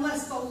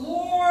unless the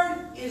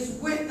Lord is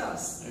with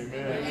us.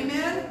 Amen.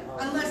 Amen?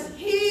 Unless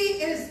he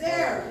is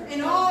there.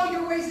 In all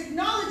your ways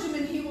acknowledge him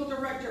and he will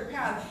direct your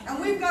path. And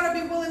we've got to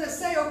be willing to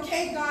say,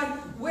 okay, God,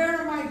 where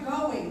am I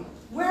going?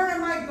 Where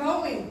am I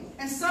going?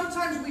 And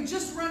sometimes we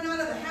just run out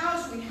of the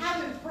house. We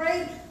haven't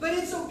prayed. But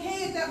it's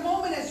okay at that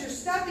moment as you're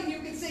stepping, you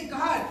can say,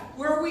 God,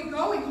 where are we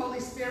going, Holy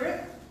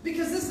Spirit?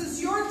 Because this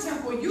is your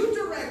temple. You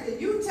direct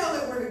it. You tell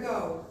it where to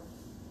go.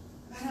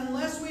 And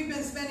unless we've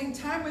been spending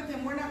time with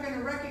him, we're not going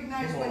to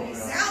recognize what he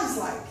sounds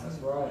like. That's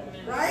right.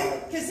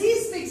 Right? Because he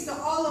speaks to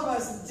all of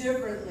us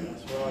differently.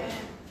 That's right.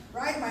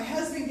 Right? My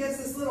husband gets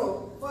this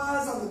little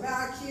fuzz on the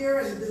back here,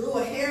 and the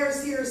little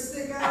hairs here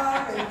stick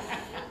up. And,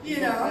 you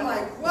know, I'm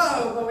like,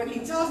 whoa. But when he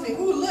tells me,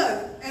 ooh,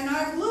 look. And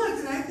I've looked,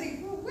 and I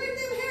think, well, where did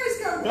them hairs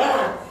come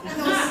from? And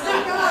they'll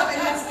stick up.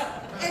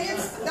 And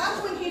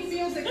that's when he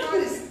feels that God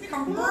is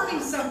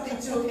confirming something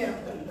to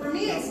him. For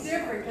me, it's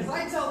different, because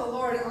I tell the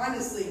Lord,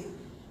 honestly,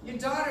 your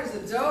daughter's a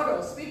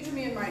dodo. Speak to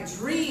me in my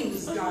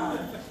dreams, God.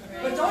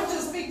 But don't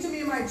just speak to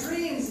me in my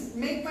dreams.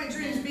 Make my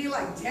dreams be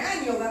like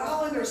Daniel, that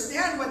I'll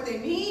understand what they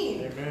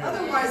mean. Amen.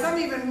 Otherwise, I'm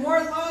even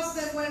more lost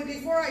than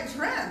before I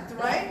dreamt,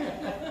 right?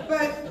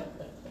 But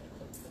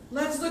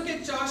let's look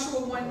at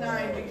Joshua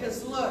 1:9,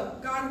 because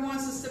look, God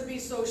wants us to be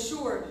so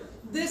sure.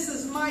 This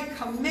is my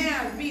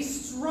command. Be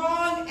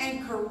strong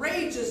and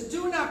courageous.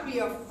 Do not be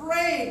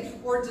afraid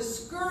or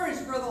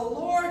discouraged, for the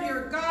Lord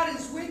your God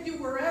is with you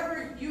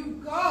wherever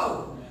you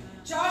go.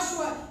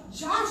 Joshua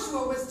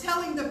was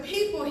telling the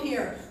people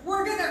here,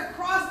 we're going to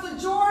cross the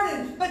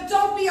Jordan, but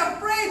don't be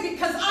afraid,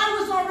 because I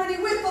was already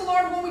with the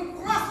Lord when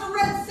we crossed the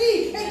Red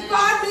Sea, and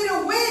God made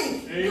a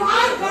way. Amen.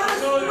 God got us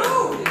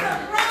through. The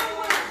ground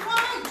was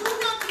dry. Do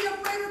not be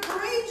afraid or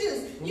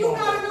courageous. You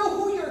got to know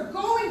who you're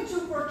going to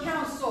for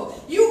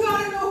counsel. You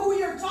got to know who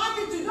you're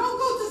talking to. Don't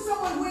go to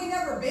someone who ain't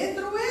never been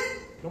through it.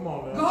 Come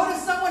on, man. Go to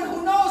someone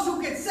who knows, who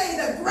can say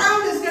the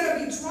ground is going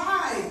to be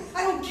dry.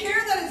 I don't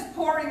care that it's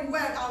pouring wet.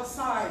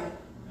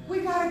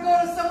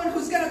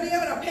 to be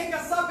able to pick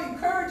us up,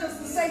 encourage us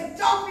to say,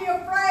 don't be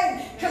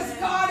afraid, because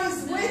God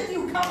is with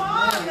you. Come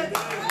on, let's pray.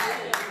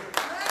 Let's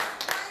pray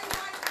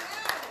right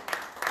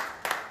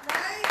now.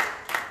 Right?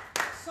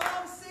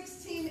 Psalm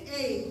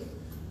 16:8.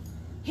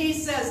 He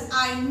says,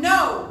 I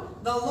know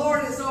the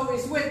Lord is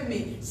always with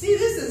me. See,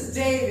 this is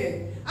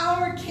David,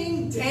 our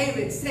King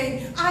David,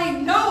 saying, I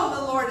know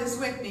the Lord is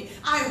with me.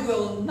 I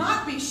will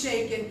not be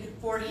shaken,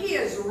 for he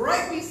is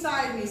right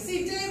beside me.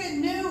 See, David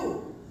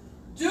knew.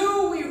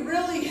 Do we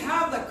really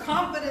have the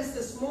confidence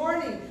this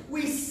morning?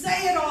 We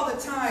say it all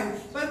the time,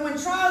 but when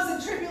trials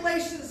and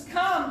tribulations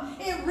come,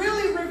 it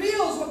really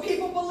reveals what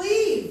people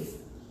believe.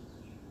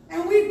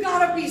 And we've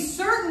got to be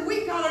certain.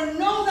 We've got to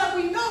know that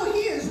we know he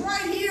is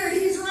right here.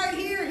 He's right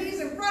here.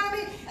 He's in front of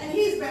me, and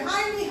he's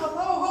behind me.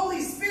 Hello,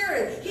 Holy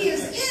Spirit. He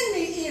is in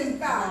me, in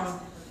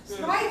fact.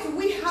 Right?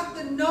 We have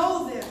to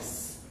know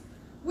this.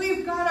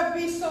 We've got to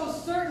be so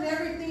certain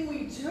everything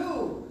we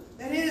do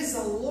that it is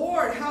the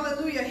Lord.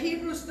 Hallelujah.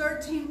 Hebrews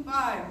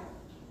 13:5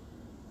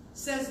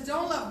 says,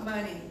 don't love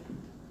money.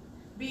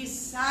 Be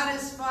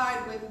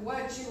satisfied with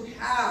what you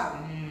have.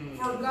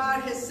 For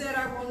God has said,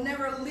 I will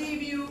never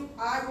leave you.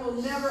 I will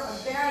never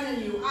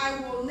abandon you. I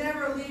will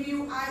never leave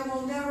you. I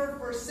will never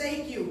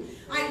forsake you.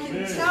 I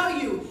can tell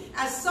you,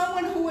 as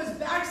someone who was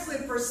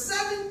backslid for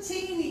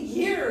 17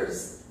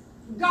 years,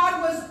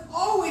 God was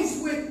always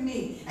with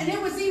me. And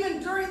it was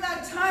even during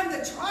that time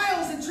that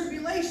trials and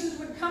tribulations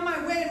would come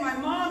my way. And my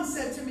mom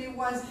said to me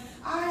once,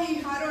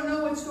 I don't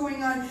know what's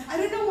going on. I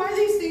don't know why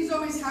these things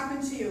always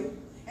happen to you.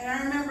 And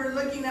I remember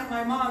looking at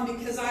my mom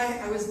because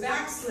I was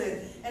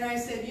backslid. And I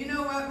said, you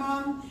know what,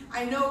 Mom?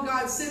 I know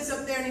God sits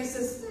up there and he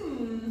says,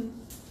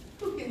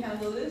 who can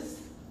handle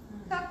this?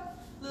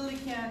 Lily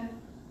can.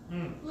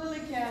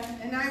 Lily can.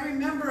 And I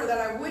remember that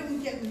I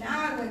wouldn't get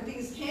mad when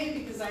things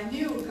came because I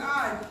knew,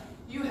 God,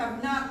 you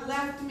have not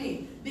left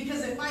me.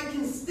 Because if I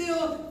can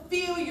still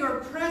feel your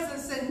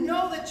presence and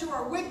know that you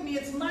are with me,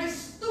 it's my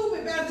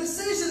stupid bad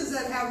decisions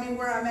that have me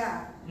where I'm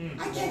at.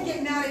 I can't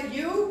get mad at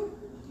you.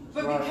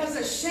 But because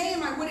of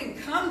shame, I wouldn't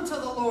come to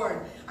the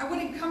Lord. I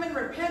wouldn't come and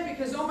repent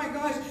because, oh my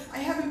gosh, I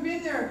haven't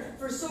been there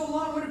for so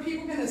long. What are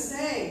people going to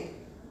say?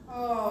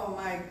 Oh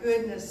my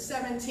goodness,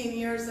 17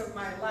 years of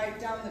my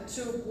life down the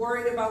tube,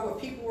 worried about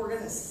what people were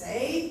going to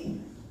say.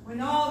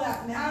 When all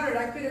that mattered,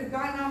 I could have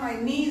gotten on my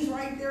knees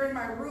right there in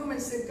my room and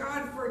said,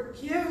 God,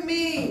 forgive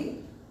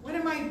me. What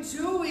am I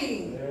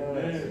doing?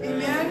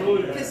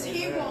 Amen? Because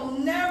he will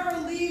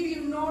never leave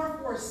you nor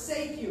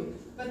forsake you.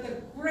 But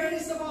the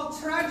greatest of all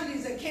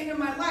tragedies that came to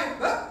my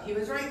life, he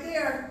was right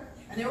there.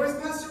 And there was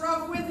Pastor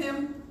Ralph with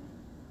him.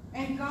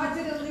 And God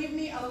didn't leave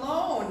me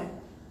alone.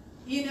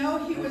 You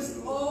know, he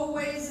was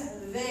always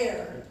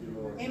there.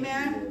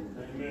 Amen?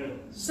 Amen.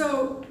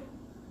 So,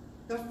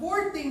 the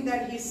fourth thing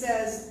that he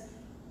says,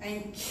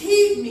 and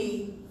keep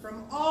me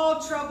from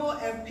all trouble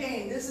and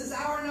pain. This is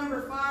our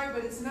number 5,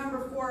 but it's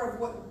number 4 of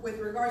what, with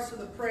regards to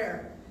the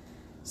prayer.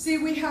 See,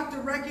 we have to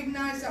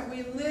recognize that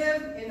we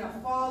live in a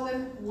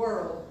fallen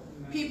world.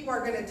 People are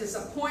going to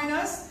disappoint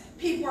us.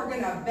 People are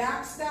going to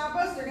backstab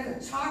us. They're going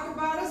to talk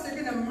about us.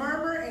 They're going to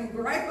murmur and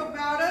gripe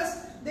about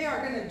us. They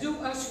are going to do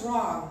us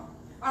wrong.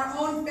 Our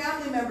own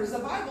family members. The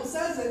Bible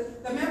says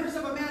it. The members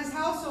of a man's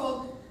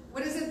household,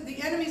 what is it?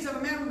 The enemies of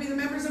a man would be the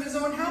members of his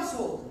own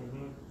household.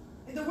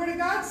 The Word of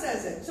God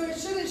says it. So it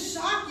shouldn't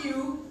shock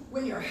you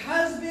when your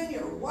husband,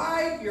 your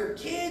wife, your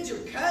kids, your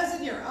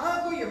cousin, your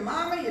uncle, your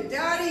mama, your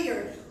daddy,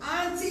 your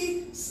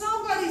auntie,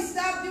 somebody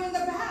stabbed you in the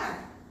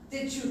back.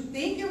 Did you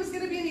think it was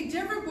going to be any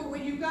different? But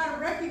what you've got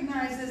to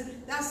recognize is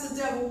that's the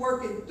devil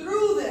working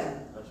through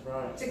them. That's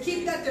right. To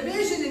keep that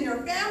division in your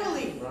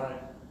family. That's right.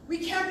 We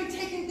can't be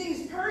taking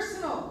things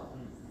personal.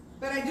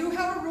 But I do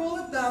have a rule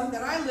of thumb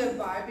that I live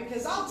by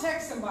because I'll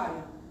text somebody.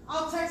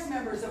 I'll text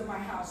members of my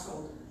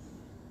household.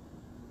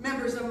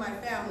 Members of my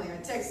family. I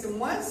text them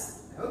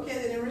once. Okay,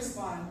 they didn't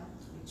respond.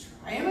 We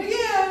try them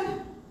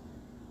again.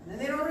 And then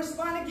they don't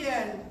respond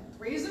again.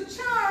 Three's a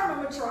charm.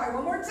 I'm going to try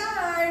one more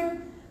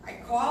time. I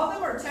call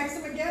them or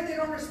text them again. They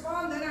don't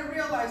respond. Then I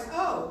realize,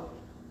 oh,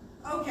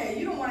 okay,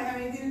 you don't want to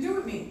have anything to do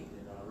with me.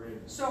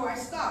 So I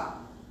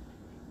stop.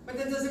 But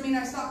that doesn't mean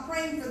I stop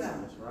praying for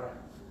them. That's right.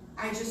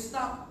 I just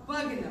stop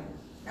bugging them.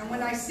 And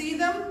when I see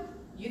them,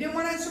 you didn't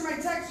want to answer my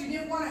text. You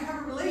didn't want to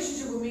have a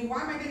relationship with me.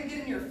 Why am I going to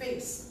get in your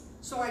face?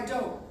 So I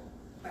don't.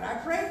 But I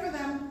pray for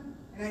them.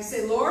 And I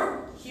say,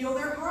 Lord, heal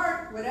their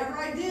heart. Whatever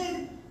I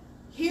did,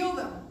 heal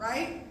them,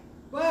 right?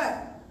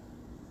 But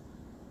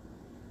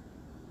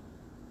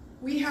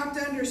we have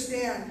to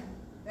understand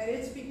that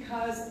it's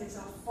because it's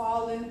a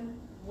fallen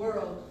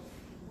world.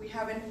 We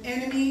have an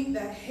enemy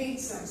that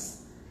hates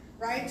us,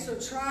 right? So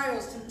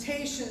trials,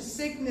 temptations,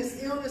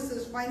 sickness,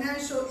 illnesses,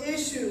 financial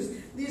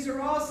issues, these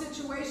are all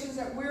situations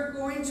that we're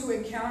going to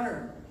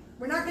encounter.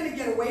 We're not going to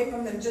get away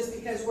from them just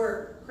because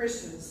we're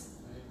Christians,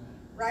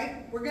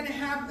 right? We're going to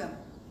have them.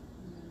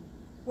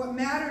 What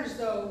matters,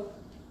 though,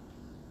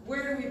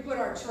 where do we put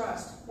our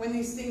trust when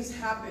these things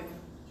happen?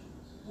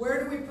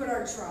 Where do we put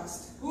our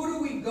trust? Who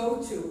do we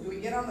go to? Do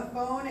we get on the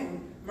phone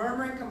and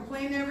murmur and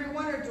complain to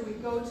everyone, or do we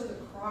go to the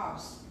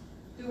cross?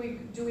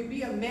 Do we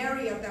be a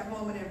Mary at that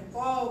moment and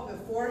fall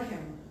before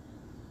him?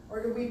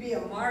 Or do we be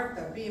a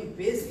Martha, being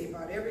busy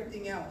about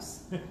everything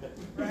else?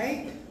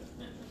 Right?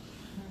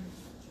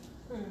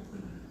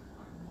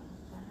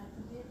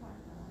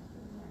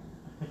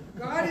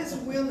 God is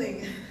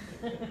willing.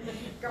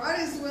 God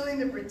is willing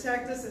to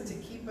protect us and to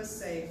keep us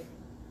safe.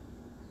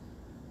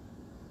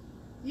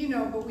 You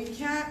know, but we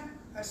can't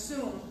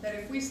assume that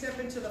if we step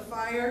into the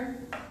fire,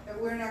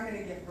 that we're not going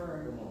to get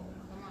burned.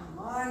 Come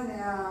on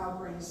now,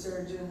 brain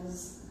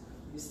surgeons.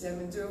 You step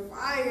into a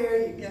fire,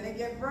 you're going to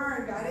get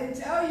burned. God didn't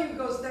tell you to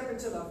go step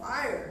into the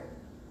fire.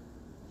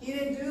 He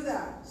didn't do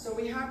that. So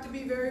we have to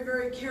be very,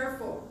 very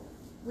careful.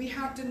 We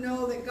have to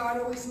know that God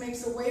always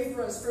makes a way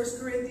for us.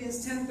 1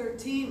 Corinthians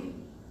 10:13.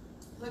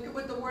 Look at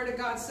what the Word of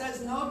God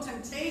says. No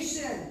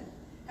temptation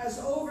has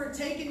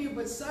overtaken you,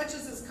 but such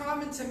as is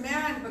common to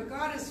man. But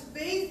God is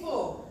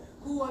faithful,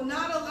 who will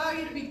not allow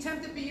you to be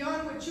tempted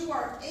beyond what you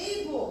are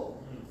able.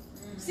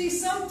 See,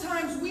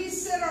 sometimes we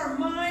set our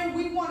mind,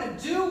 we want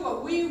to do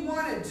what we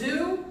want to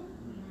do.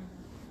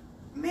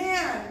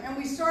 Man, and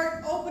we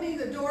start opening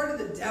the door to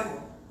the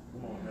devil.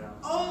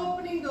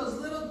 Opening those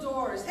little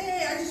doors.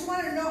 Hey, I just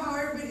want to know how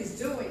everybody's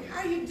doing.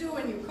 How you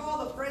doing? You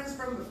call the friends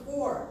from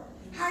before.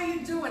 How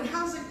you doing?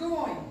 How's it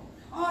going?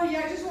 Oh,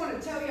 yeah, I just want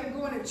to tell you I'm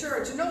going to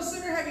church. And no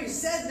sooner have you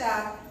said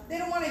that, they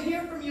don't want to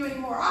hear from you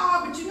anymore.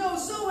 Ah, but you know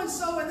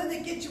so-and-so. And then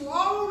they get you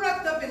all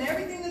wrapped up in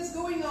everything that's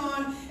going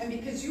on. And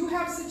because you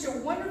have such a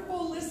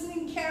wonderful,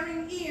 listening,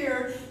 caring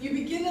ear, you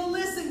begin to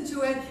listen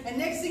to it. And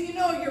next thing you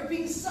know, you're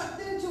being sucked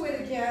into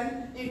it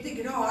again. And you're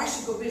thinking, oh, I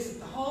should go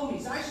visit the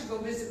homies. I should go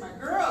visit my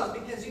girls.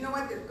 Because you know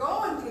what? They're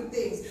going through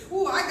things.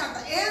 Ooh, I got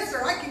the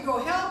answer. I can go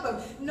help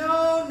them.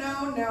 No,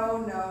 no, no,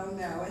 no,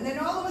 no. And then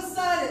all of a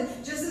sudden,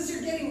 just as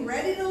you're getting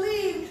ready to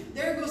leave,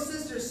 there goes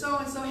sister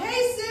so-and-so.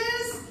 Hey,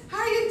 sis.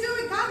 How you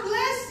doing? God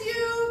bless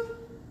you.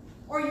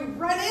 Or you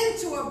run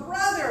into a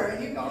brother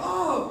and you go,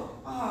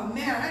 oh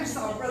man, I just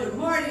saw Brother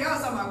Marty. I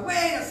was on my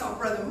way. I saw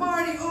Brother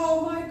Marty.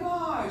 Oh my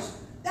gosh.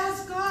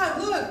 That's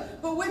God.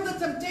 Look. But with the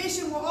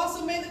temptation will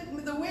also make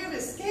the way of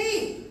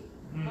escape.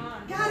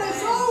 God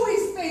is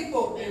always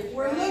faithful. If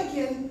we're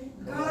looking,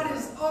 God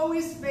is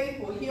always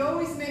faithful. He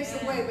always makes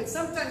a way. But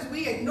sometimes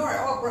we ignore it.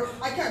 Oh, bro,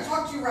 I can't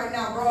talk to you right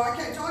now, bro. I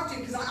can't talk to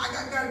you because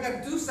I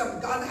got to do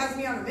something. God has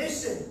me on a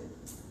mission.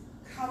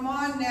 Come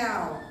on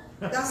now.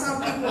 That's how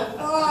people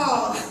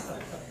fall.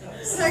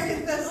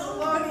 2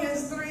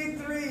 Thessalonians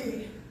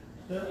 3:3.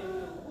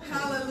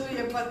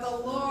 Hallelujah. But the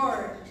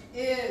Lord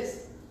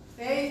is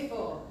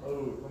faithful.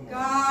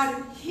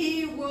 God,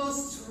 He will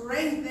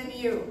strengthen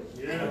you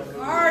and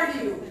guard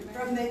you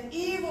from the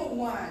evil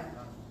one.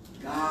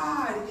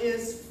 God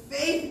is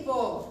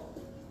faithful.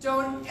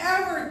 Don't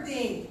ever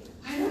think,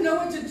 I don't know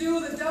what to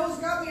do. The devil's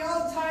got me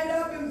all tied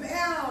up and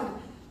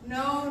bound.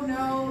 No,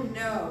 no,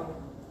 no.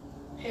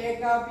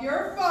 Pick up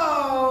your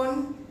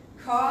phone,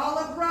 call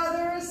a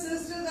brother or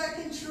sister that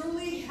can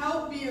truly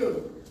help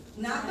you.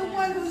 Not the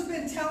one who's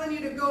been telling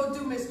you to go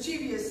do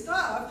mischievous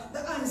stuff,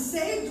 the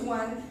unsaved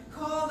one.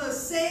 Call the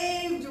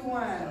saved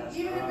one.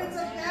 Even if it's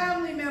a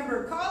family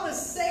member, call a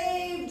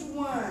saved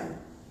one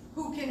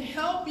who can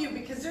help you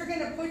because they're going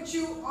to put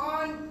you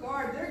on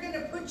guard. They're going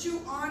to put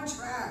you on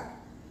track.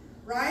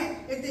 Right?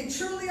 If they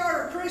truly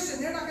are a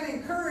Christian, they're not going to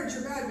encourage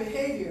your bad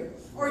behavior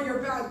or your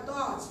bad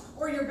thoughts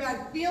or your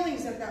bad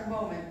feelings at that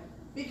moment.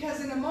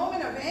 Because in a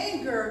moment of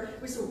anger,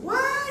 we say,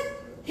 what?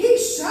 He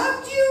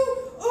shoved you?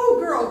 Oh,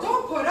 girl,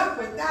 don't put up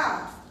with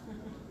that.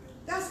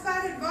 That's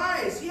bad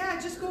advice. Yeah,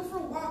 just go for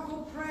a walk.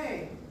 Go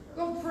pray.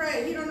 Go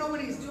pray. You don't know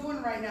what he's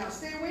doing right now.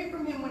 Stay away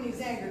from him when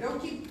he's angry.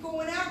 Don't keep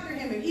going after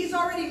him. If he's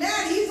already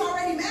mad, he's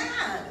already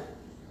mad.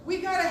 We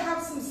got to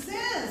have some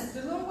sense.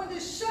 The little one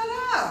just shut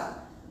up.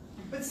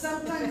 But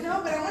sometimes, no,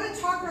 but I want to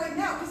talk right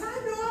now. Because I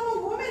know I'm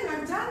a woman.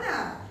 I've done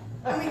that.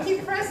 I mean,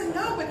 keep pressing,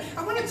 no, but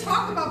I want to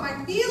talk about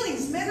my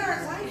feelings. Men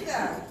aren't like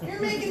that. You're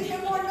making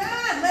him more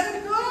mad. Let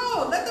him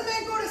go. Let the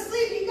man go to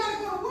sleep. You got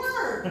to go to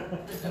work.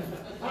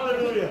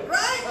 Hallelujah.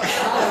 Right?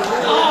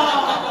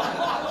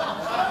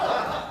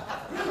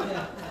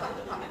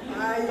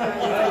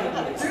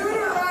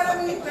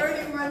 Deuteronomy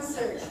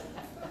 31:6.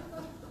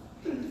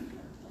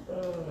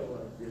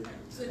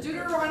 So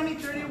Deuteronomy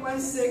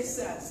 31:6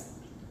 says,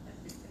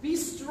 be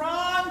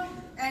strong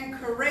and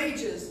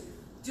courageous.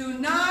 Do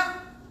not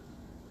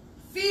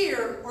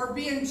fear or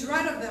be in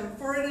dread of them,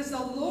 for it is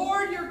the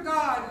Lord your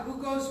God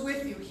who goes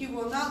with you. He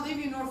will not leave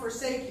you nor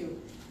forsake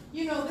you.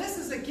 You know, this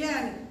is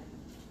again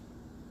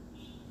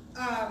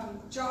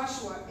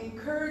Joshua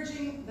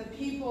encouraging the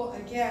people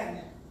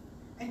again.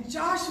 And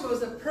Joshua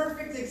is a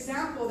perfect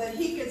example that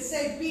he could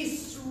say, be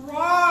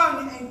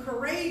strong and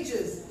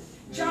courageous.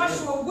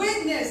 Joshua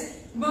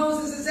witnessed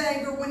Moses'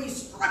 anger when he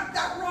struck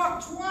that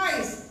rock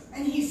twice.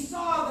 And he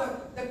saw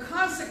the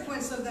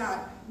consequence of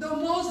that. Though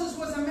Moses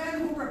was a man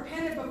who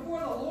repented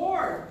before the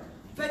Lord.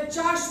 But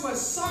Joshua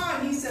saw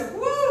and he said,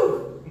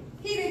 woo!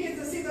 He didn't get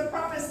to see the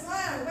promised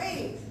land.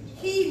 Wait.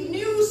 He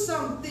knew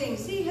some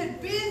things. He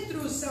had been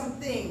through some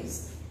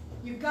things.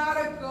 You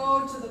got to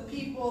go to the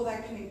people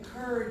that can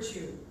encourage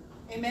you.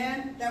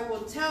 Amen? That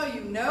will tell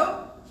you,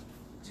 no,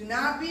 Do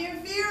not be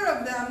in fear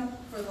of them,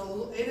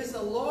 for it is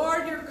the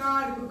Lord your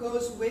God who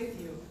goes with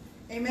you.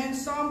 Amen.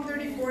 Psalm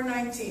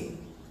 34:19.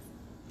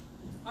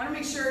 I want to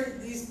make sure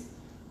these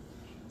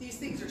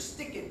things are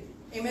sticking.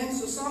 Amen.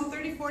 So Psalm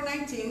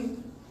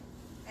 34:19,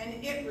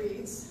 and it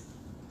reads,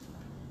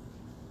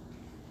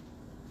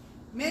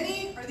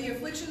 many are the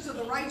afflictions of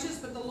the righteous,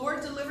 but the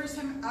Lord delivers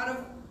him out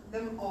of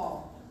them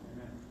all.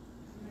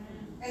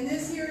 Amen. And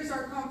this here is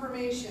our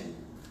confirmation.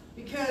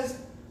 Because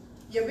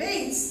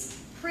Yabez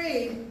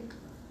prayed,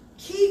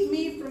 keep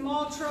me from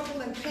all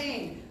trouble and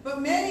pain,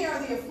 but many are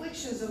the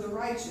afflictions of the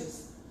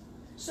righteous.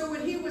 So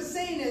what he was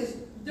saying is,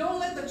 don't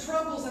let the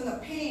troubles and the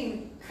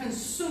pain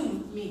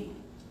consume me.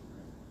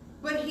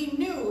 But he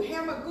knew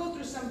Haman go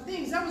through some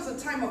things. That was a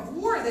time of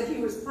war that he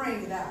was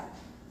praying that.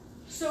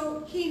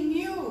 So he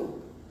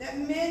knew that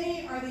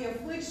many are the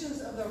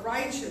afflictions of the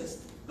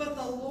righteous, but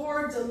the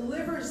Lord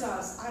delivers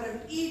us out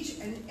of each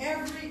and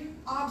every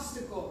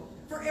obstacle.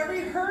 For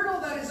every hurdle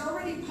that is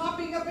already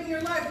popping up in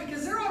your life,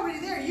 because they're already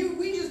there.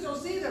 We just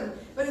don't see them.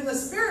 But in the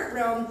spirit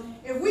realm,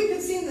 if we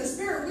could see in the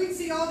spirit, we'd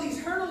see all these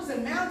hurdles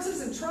and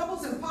mountains and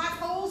troubles and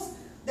potholes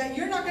that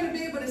you're not going to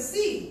be able to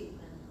see.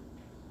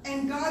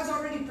 And God's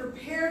already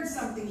prepared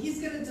something.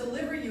 He's going to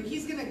deliver you.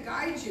 He's going to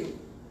guide you.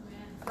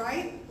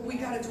 Right? But we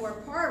got to do our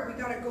part.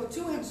 We got to go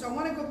to him. So I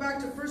want to go back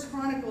to 1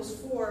 Chronicles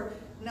 4,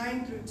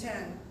 9 through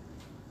 10.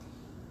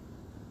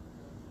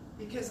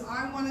 Because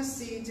I want to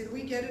see, did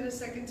we get it a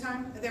second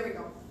time? There we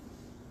go.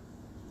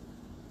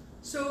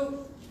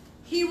 So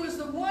he was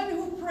the one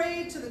who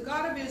prayed to the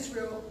God of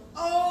Israel,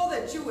 oh,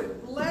 that you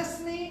would bless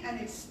me and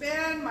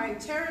expand my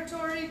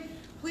territory.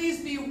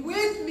 Please be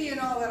with me in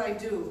all that I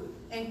do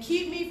and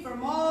keep me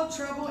from all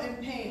trouble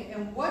and pain.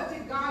 And what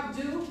did God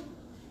do?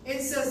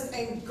 It says,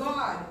 and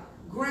God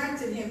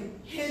granted him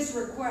his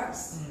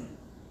request.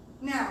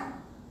 Now,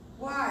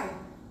 why?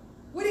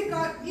 What did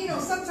God,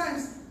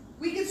 sometimes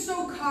we get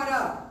so caught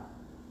up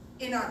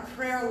in our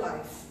prayer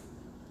life.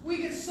 We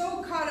get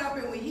so caught up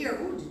and we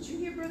hear, ooh, did you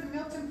hear Brother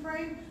Milton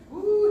praying?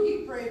 Ooh,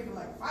 he prayed for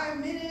like 5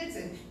 minutes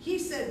and he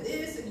said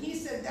this and he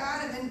said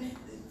that, and then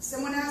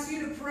someone asks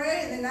you to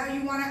pray and then now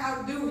you want to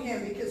outdo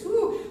him because,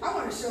 ooh, I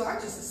want to show I'm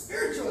just as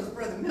spiritual as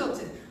Brother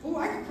Milton. Ooh,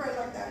 I can pray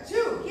like that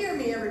too. Hear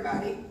me,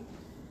 everybody.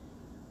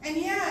 And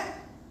yet,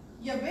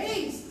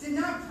 Yabez did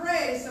not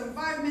pray some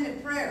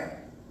 5-minute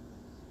prayer.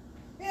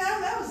 Yeah,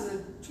 that was a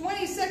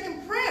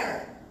 20-second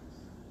prayer.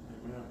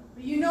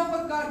 But you know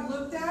what God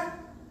looked at?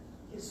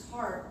 His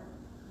heart.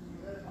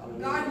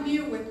 God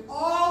knew with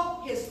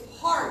all his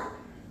heart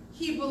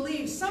he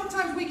believed.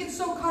 Sometimes we get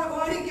so caught up,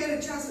 oh, I didn't get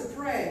a chance to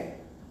pray.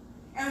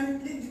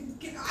 And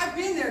I've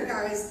been there,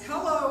 guys.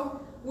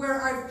 Hello.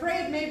 Where I've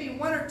prayed maybe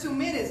 1 or 2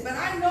 minutes. But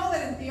I know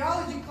that in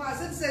theology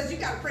class it says you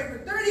got to pray for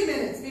 30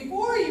 minutes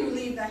before you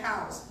leave the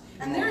house.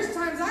 And there's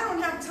times I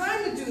don't have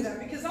time to do that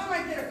because I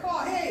might get a call.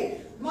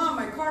 Hey, Mom,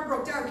 my car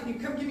broke down. Can you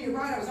come give me a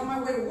ride? I was on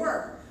my way to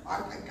work.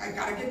 I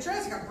got to get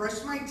dressed. I got to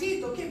brush my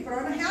teeth. Okay, put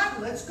on a hat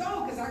and let's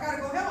go because I got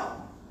to go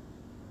help.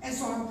 And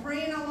so I'm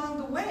praying along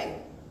the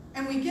way.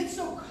 And we get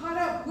so caught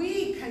up,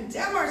 we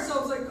condemn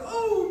ourselves like,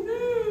 oh,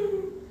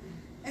 no.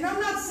 And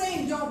I'm not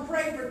saying don't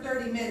pray for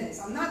 30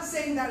 minutes. I'm not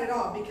saying that at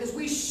all because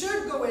we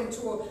should go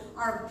into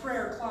our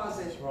prayer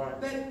closet.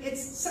 Right. But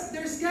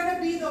there's going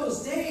to be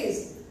those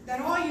days that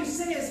all you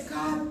say is,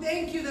 God,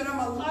 thank you that I'm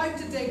alive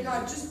today.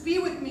 God, just be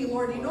with me,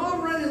 Lord. You know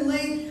I'm running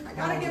late. I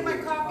got to get my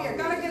coffee. I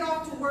got to get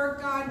off to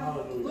work, God.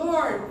 Hallelujah.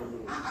 Lord,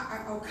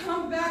 I'll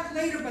come back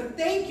later, but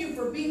thank you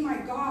for being my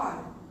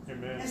God.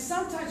 Amen. And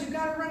sometimes you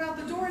got to run out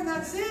the door and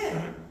that's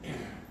it.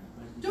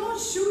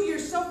 Don't shoot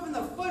yourself in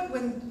the foot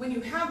when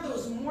you have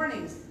those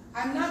mornings.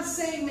 I'm not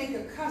saying make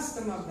a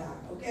custom of that,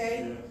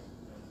 okay? Yeah.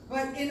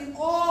 But in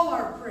all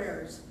our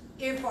prayers,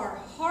 if our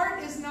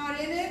heart is not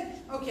in it,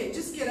 okay,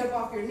 just get up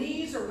off your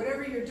knees or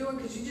whatever you're doing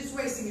because you're just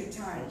wasting your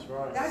time. That's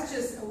right. That's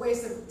just a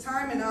waste of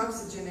time and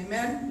oxygen,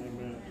 amen?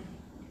 Amen.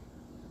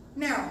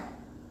 Now,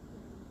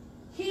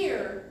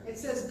 here it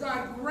says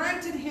God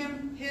granted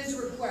him his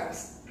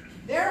request.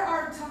 There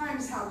are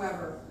times,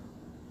 however,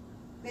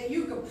 that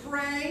you could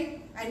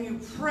pray and you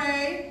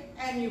pray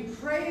and you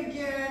pray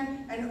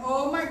again and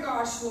oh my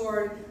gosh,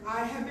 Lord,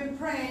 I have been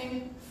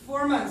praying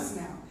for months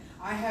now.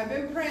 I have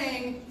been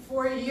praying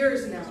for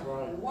years now.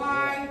 Right.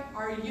 Why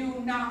are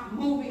you not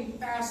moving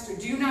faster?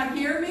 Do you not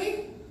hear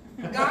me?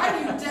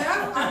 God, you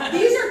deaf?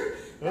 These are,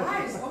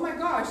 guys, oh my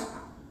gosh.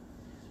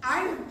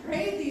 I have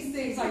prayed these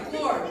things like,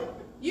 Lord,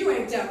 you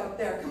ain't deaf up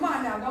there. Come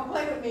on now, don't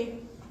play with me.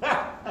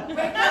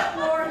 Wake up,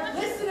 Lord.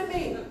 Listen to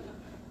me.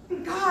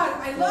 God,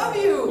 I love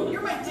you.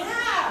 You're my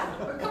dad.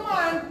 But come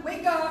on,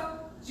 wake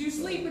up. You're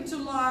sleeping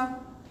too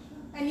long.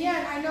 And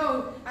yet I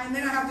know, and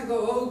then I have to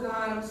go, oh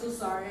God, I'm so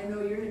sorry. I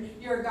know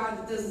you're a God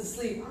that doesn't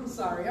sleep. I'm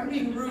sorry. I'm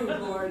being rude,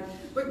 Lord.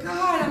 But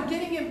God, I'm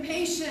getting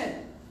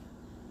impatient.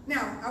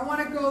 Now, I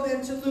want to go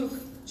then to Luke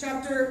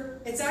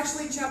it's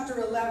actually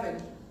chapter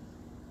 11,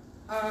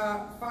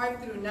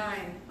 5 through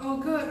 9. Oh,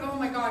 good. Oh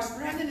my gosh.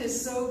 Brandon is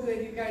so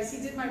good, you guys.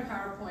 He did my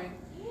PowerPoint.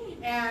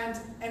 And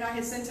I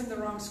had sent him the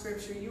wrong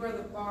scripture. You are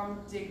the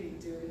bomb diggity,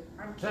 dude.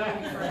 I'm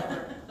kidding you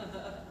forever.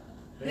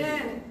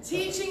 Then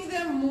teaching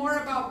them more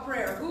about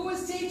prayer. Who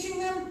was teaching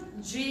them?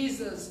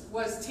 Jesus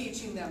was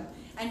teaching them.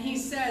 And he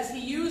says, he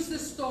used the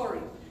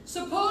story.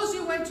 Suppose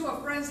you went to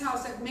a friend's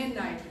house at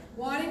midnight,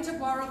 wanting to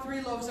borrow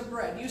 3 loaves of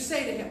bread. You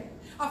say to him,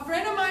 a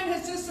friend of mine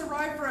has just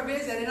arrived for a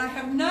visit, and I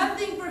have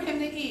nothing for him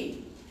to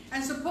eat.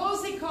 And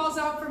suppose he calls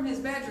out from his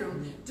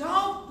bedroom,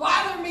 don't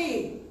bother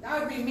me. That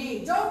would be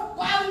me. Don't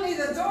bother me.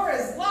 The door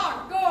is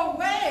locked. Go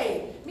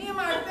away. Me and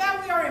my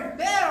family are in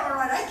bed, all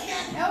right. I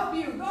can't help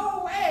you.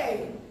 Go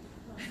away.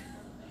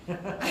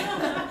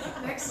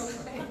 Next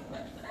one.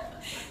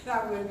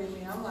 That would be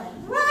me. I'm like,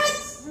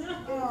 what?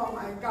 Oh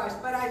my gosh.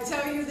 But I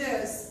tell you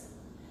this,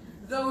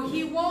 though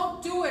he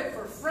won't do it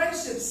for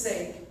friendship's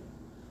sake,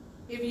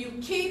 if you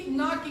keep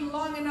knocking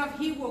long enough,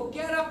 he will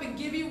get up and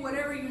give you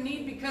whatever you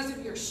need because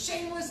of your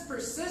shameless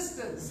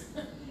persistence.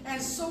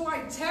 And so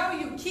I tell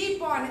you,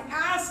 keep on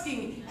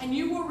asking and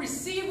you will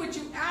receive what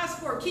you ask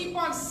for. Keep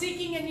on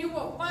seeking and you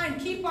will find.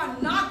 Keep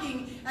on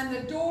knocking and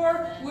the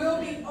door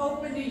will be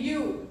open to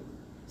you.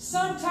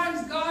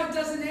 Sometimes God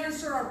doesn't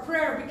answer our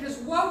prayer because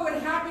what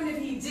would happen if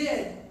he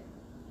did?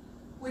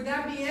 Would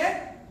that be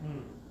it?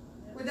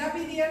 Would that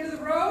be the end of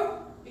the road?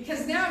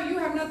 Because now you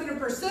have nothing to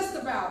persist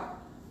about.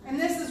 And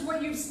this is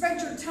what you've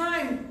spent your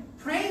time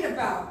praying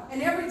about.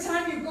 And every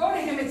time you go to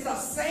him, it's the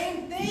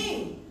same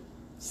thing.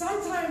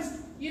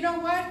 Sometimes, you know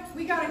what?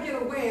 We got to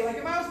get away. Like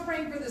if I was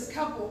praying for this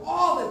couple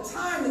all the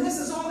time, and this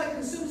is all that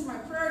consumes my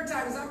prayer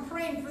time, is I'm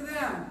praying for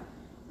them.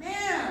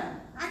 Man,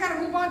 I got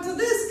to move on to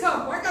this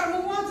couple. I got to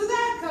move on to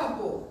that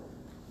couple.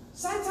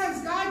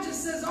 Sometimes God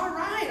just says, all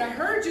right, I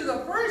heard you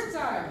the first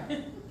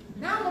time.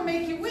 Now I'm going to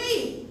make you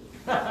wait.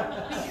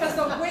 Because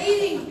the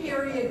waiting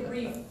period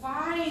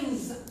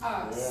refines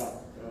us.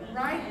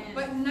 Right?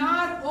 But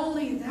not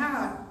only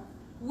that,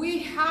 we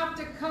have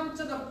to come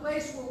to the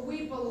place where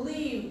we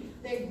believe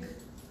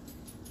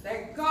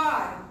that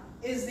God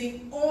is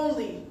the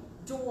only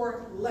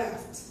door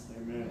left.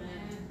 Amen.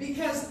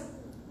 Because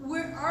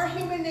our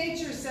human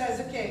nature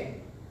says,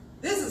 okay,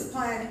 this is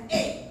plan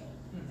A.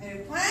 And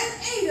if plan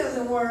A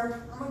doesn't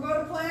work, I'm going to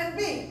go to plan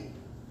B.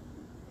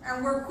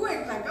 And we're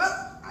quick, like,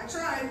 oh, I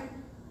tried.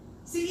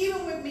 See,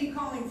 even with me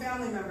calling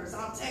family members,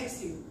 I'll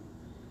text you.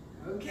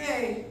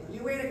 Okay,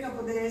 you wait a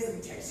couple days, let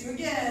me text you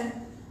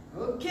again.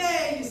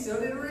 Okay, you still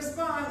didn't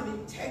respond, let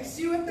me text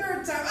you a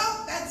 3rd time.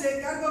 Oh, that's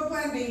it, gotta go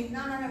plan B. No,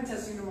 I'm not gonna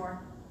text you no more.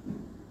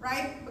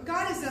 Right? But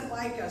God isn't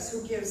like us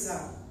who gives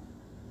up.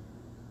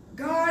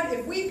 God,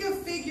 if we could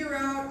figure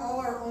out all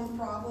our own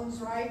problems,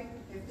 right?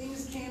 If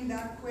things came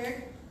that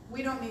quick,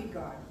 we don't need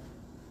God.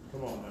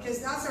 Come on now.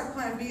 Because that's our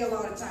plan B a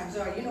lot of times.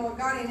 Oh, you know what,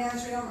 God ain't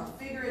answering, I'm going to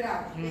figure it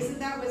out. Isn't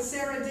that what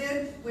Sarah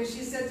did when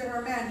she said to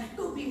her man,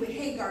 go be with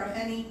Hagar,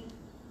 honey?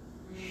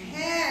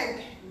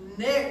 Heck,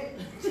 Nick.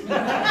 Go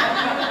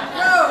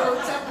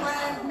to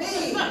plan B.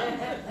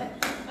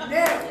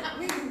 Nick,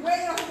 we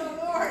wait on the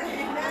Lord,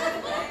 amen?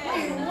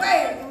 We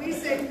wait, and we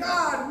say,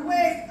 God,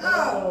 wake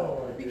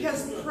up.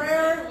 Because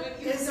prayer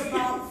is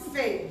about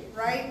faith,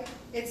 right?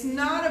 It's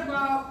not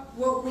about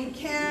what we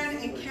can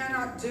and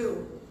cannot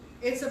do.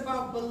 It's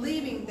about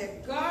believing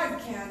that God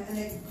can and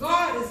that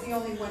God is the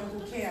only one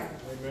who can.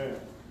 Amen.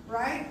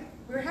 Right?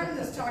 We were having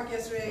this talk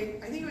yesterday,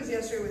 I think it was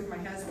yesterday with my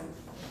husband.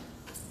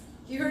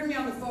 He heard me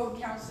on the phone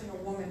counseling a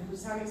woman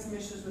who's having some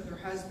issues with her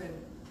husband.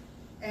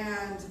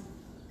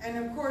 And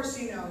of course,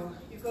 you know,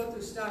 you go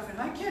through stuff and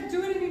I can't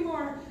do it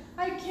anymore.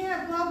 I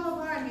can't, blah, blah,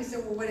 blah. And he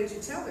said, well, what did you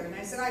tell her? And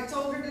I said, I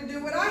told her to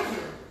do what I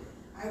did.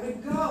 I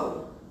would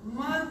go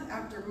month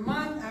after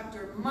month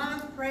after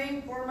month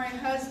praying for my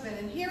husband.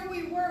 And here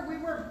we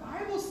were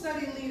Bible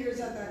study leaders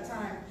at that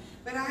time.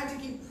 But I had to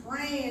keep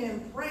praying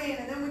and praying,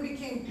 and then we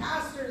became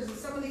pastors, and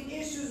some of the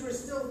issues were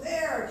still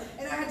there.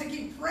 And I had to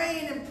keep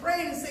praying and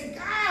praying and say,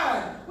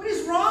 God, what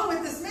is wrong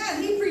with this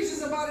man? He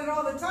preaches about it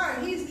all the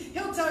time.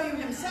 He'll tell you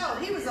himself.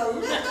 He was a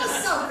little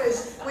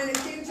selfish when it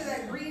came to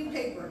that green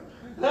paper.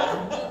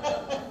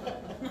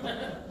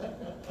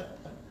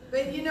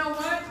 But you know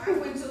what? I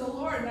went to the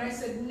Lord and I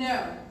said,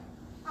 no.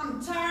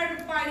 I'm tired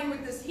of fighting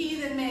with this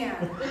heathen man.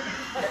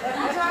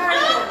 I'm tired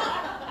of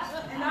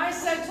it. And I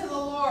said to the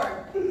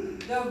Lord,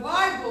 the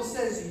Bible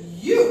says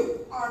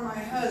you are my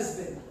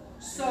husband.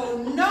 So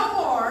no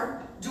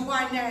more do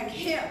I nag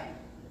him.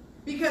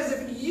 Because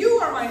if you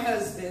are my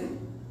husband,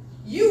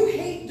 you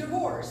hate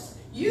divorce.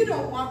 You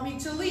don't want me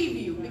to leave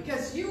you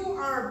because you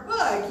are a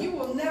bug. You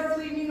will never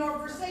leave me nor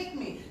forsake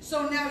me.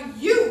 So now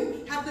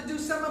you have to do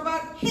something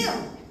about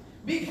him.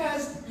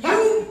 Because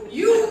you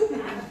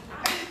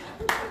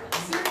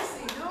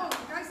seriously, no,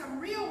 guys, I'm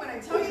real when I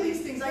tell you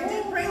these things. I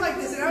did pray like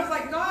this, and I was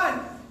like,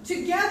 God,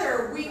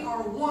 together we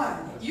are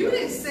one. You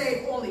didn't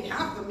save only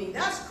half of me.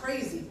 That's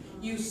crazy.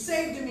 You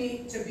saved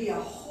me to be a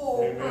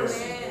whole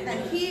person.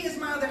 And he is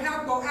my other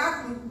half. Go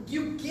out and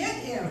you get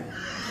him.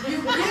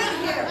 You get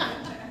him.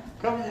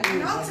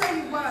 And I'll tell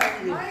you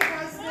what, my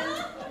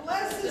husband,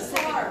 bless his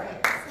heart.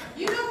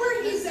 You know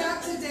where he's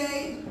at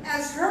today?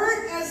 As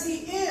hurt as he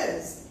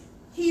is,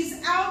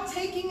 he's out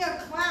taking a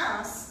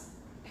class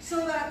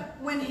so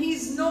that when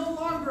he's no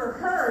longer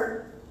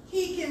hurt,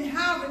 he can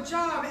have a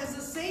job as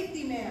a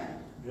safety man.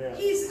 Yeah.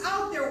 He's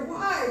out there.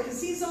 Why?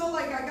 Because he's all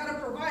like, I got to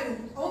provide.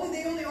 And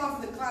they only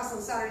offer the class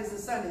on Saturdays and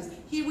Sundays.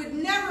 He would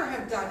never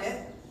have done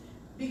it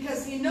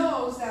because he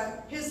knows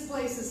that his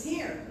place is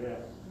here. Yeah.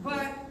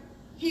 But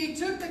he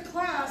took the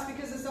class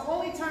because it's the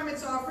only time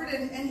it's offered,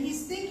 and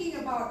he's thinking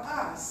about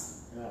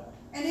us. Yeah.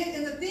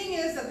 And the thing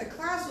is that the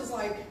class was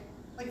like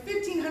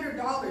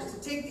 $1,500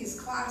 to take these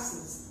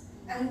classes.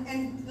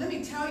 And let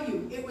me tell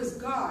you, it was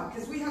God,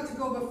 because we had to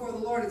go before the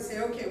Lord and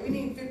say, okay, we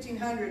need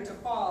 $1,500 to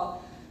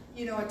fall,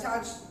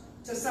 attached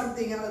to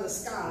something out of the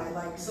sky,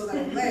 like so that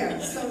it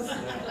lands. So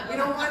we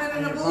don't want it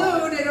in a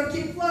balloon; it'll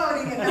keep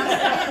floating, and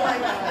that's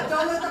like,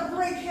 don't let the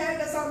brick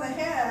hit us on the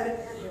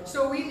head.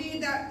 So we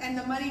need that, and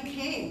the money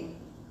came.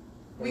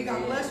 We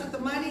got blessed with the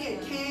money.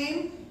 It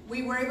came.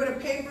 We were able to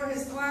pay for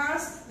his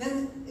class.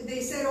 Then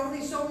they said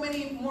only so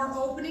many more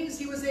openings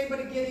he was able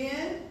to get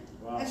in.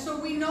 Wow. And so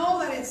we know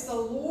that it's the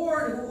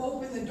Lord who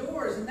opened the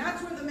doors. And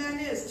that's where the man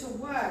is. To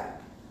what?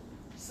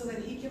 So that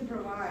he can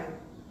provide.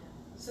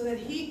 So that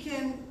he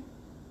can...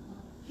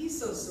 He's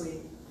so sweet.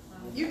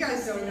 You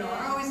guys don't know.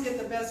 I always get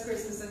the best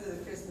Christmas under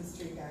the Christmas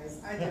tree,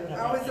 guys. I do.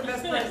 Always the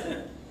best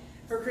present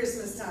for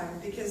Christmas time.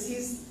 Because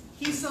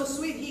he's so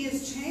sweet. He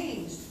has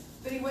changed.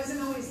 But he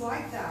wasn't always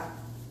like that.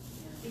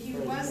 He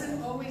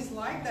wasn't always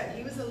like that.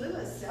 He was a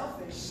little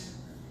selfish.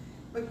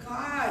 But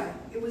God,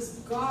 it was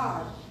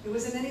God. It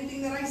wasn't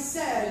anything that I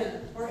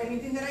said or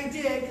anything that I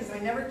did, because I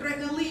never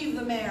threatened to leave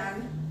the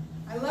man.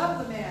 I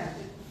love the man.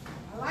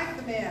 I like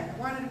the man. I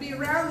wanted to be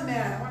around the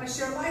man. I want to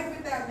share life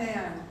with that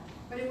man.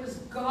 But it was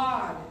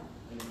God.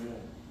 Amen.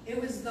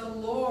 It was the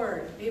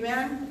Lord.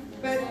 Amen?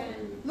 But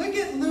look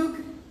at Luke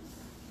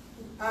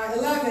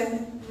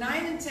 11,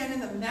 9 and 10 in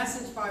the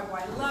Message Bible.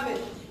 I love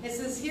it. It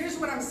says, here's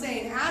what I'm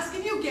saying. Ask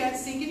and you'll get,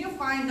 seek and you'll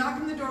find, knock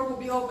and the door will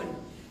be open.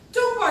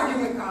 Don't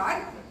argue with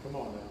God. Come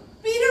on now.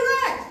 Be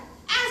direct.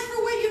 Ask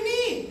for what you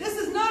need. This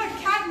is not a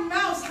cat and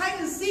mouse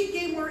hide and seek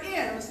game we're in.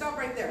 I'm going to stop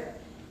right there.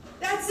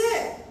 That's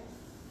it.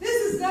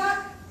 This is not,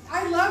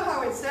 I love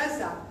how it says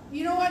that.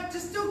 You know what?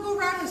 Just don't go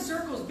around in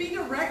circles. Be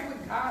direct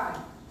with God.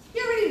 He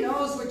already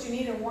knows what you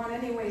need and want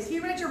anyways. He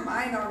read your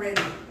mind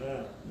already.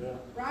 Yeah, yeah.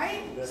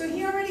 Right? Yeah. So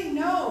he already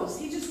knows.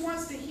 He just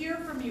wants to hear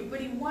from you.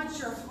 But he wants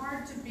your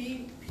heart to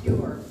be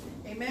pure.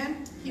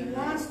 Amen? He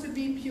wants to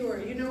be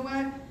pure. You know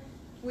what?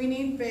 We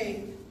need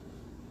faith.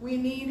 We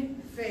need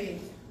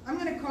faith. I'm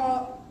going to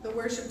call the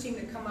worship team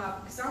to come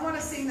up, because I want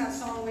to sing that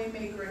song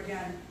Waymaker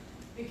again.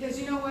 Because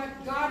you know what?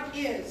 God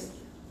is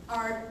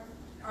our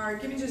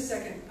give me just a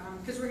second,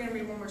 because we're going to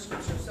read one more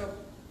scripture. So,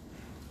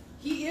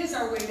 he is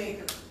our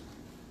Waymaker.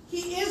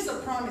 He is a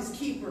promise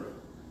keeper.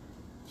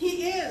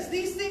 He is.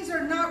 These things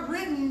are not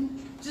written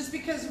just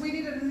because we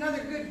needed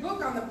another good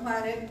book on the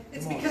planet.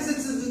 It's because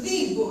it's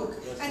the book.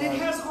 And it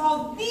has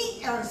all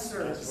the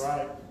answers. That's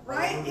right.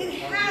 Right? It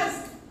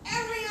has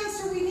every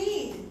answer we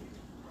need.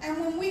 And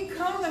when we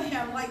come to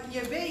him like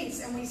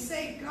Yabez and we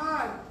say,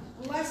 God,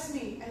 bless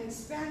me and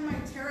expand my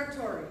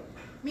territory.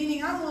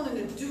 Meaning I'm willing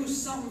to do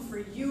something for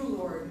you,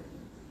 Lord.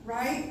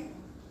 Right?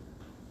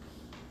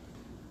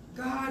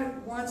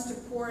 God wants to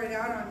pour it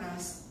out on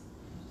us.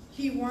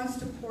 He wants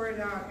to pour it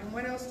out. And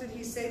what else did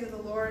he say to the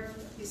Lord?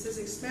 He says,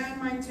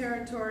 expand my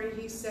territory.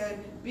 He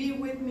said, be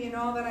with me in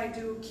all that I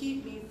do.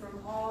 Keep me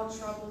from all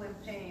trouble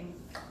and pain.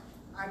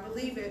 I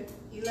believe it.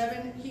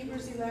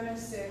 Hebrews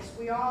 11:6.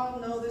 We all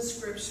know this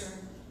scripture.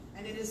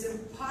 And it is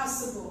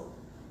impossible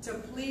to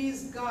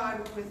please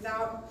God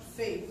without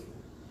faith.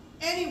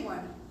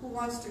 Anyone who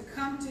wants to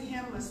come to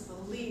him must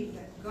believe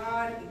that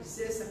God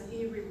exists and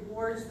he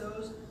rewards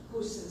those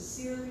who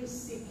sincerely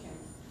seek him.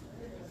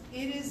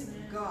 It is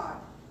God.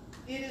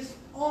 It is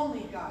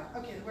only God.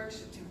 Okay, the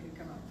worship team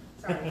can come up.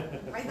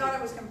 Sorry. I thought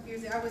I was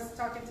confusing. I was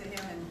talking to him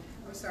and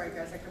I'm sorry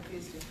guys, I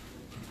confused you.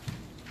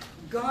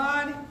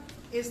 God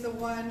is the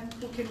one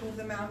who can move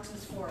the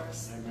mountains for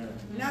us. Amen.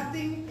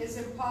 Nothing is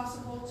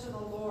impossible to the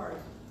Lord.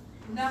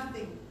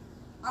 Nothing.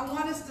 I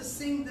want us to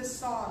sing this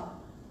song.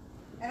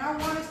 And I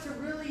want us to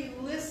really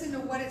listen to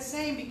what it's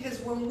saying, because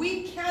when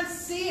we can't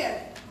see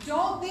it,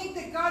 don't think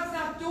that God's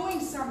not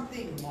doing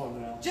something. Come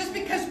on now. Just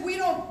because we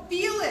don't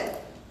feel it.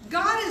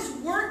 God is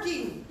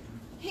working.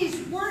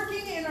 He's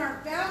working in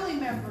our family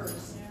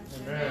members.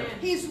 Amen.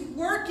 He's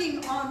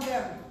working on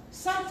them.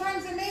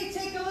 Sometimes it may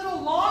take a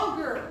little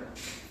longer,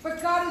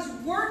 but God is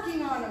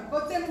working on them.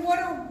 But then what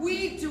are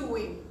we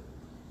doing?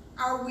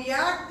 Are we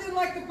acting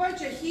like a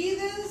bunch of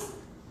heathens?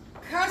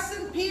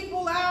 Cussing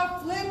people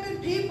out,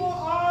 flipping people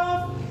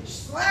off,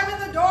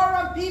 slamming the door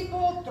on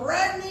people,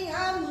 threatening,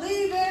 I'm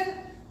leaving,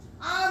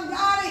 I'm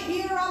out of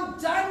here, I'm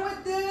done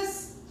with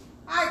this,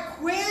 I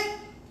quit?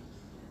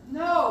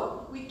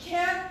 No, we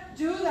can't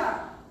do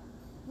that.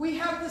 We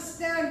have to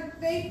stand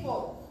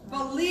faithful,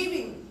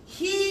 believing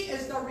he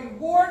is the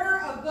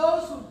rewarder of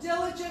those who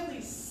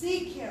diligently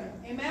seek him.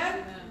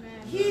 Amen?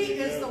 Amen. He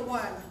is the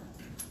one.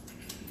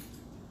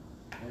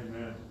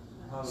 Amen.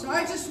 So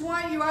I just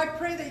want you, I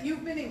pray that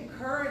you've been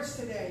encouraged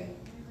today.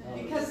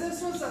 Because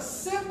this was a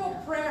simple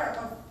prayer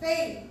of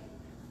faith.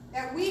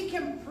 That we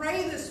can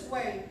pray this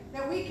way.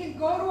 That we can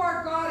go to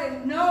our God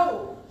and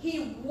know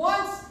he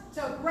wants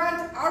to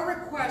grant our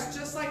request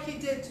just like he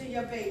did to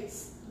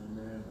Jabez.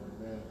 Amen.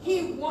 Amen.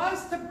 He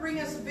wants to bring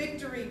us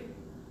victory.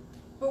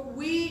 But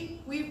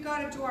we've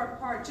got to do our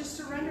part. Just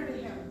surrender to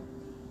him.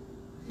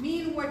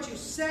 Mean what you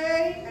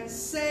say and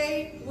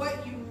say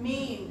what you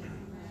mean.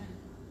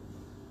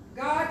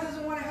 God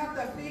doesn't want to have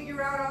to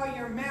figure out all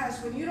your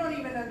mess when you don't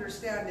even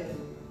understand it.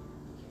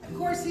 Of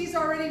course, he's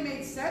already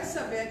made sense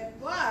of it,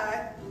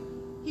 but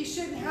he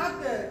shouldn't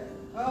have to,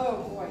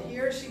 oh boy,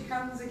 here she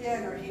comes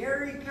again, or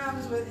here he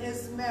comes with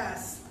his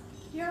mess.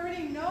 He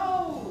already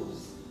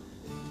knows.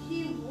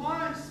 He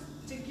wants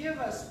to give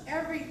us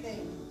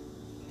everything.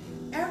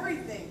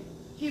 Everything.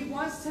 He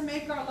wants to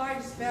make our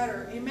lives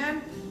better.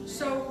 Amen?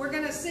 So we're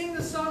going to sing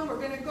the song. We're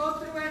going to go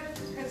through it.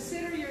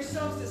 Consider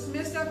yourselves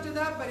dismissed after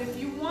that. But if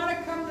you want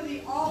to come to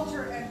the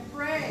altar and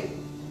pray,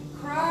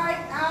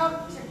 cry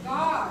out to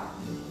God.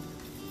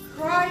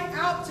 Cry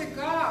out to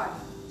God.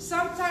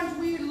 Sometimes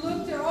we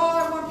look at, oh,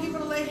 I want people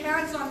to lay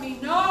hands on me.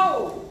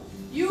 No.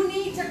 You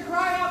need to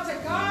cry out to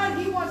God.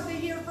 He wants to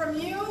hear from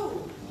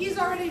you. He's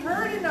already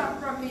heard enough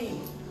from me.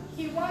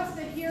 He wants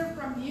to hear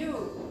from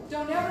you.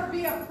 Don't ever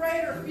be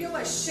afraid or feel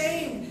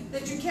ashamed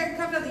that you can't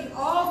come to the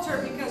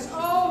altar because,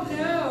 oh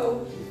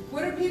no,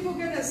 what are people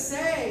going to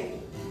say?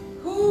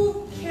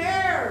 Who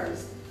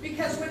cares?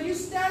 Because when you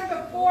stand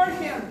before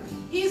him,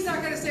 he's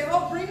not going to say,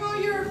 oh, bring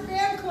all your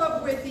fan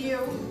club with you.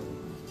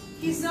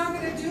 He's not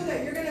going to do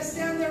that. You're going to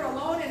stand there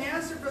alone and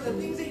answer for the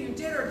things that you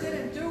did or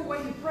didn't do,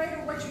 what you prayed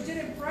or what you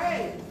didn't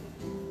pray.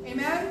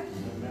 Amen?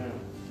 Amen.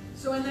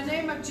 So in the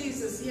name of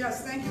Jesus,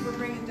 yes, thank you for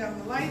bringing down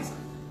the lights.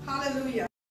 Hallelujah.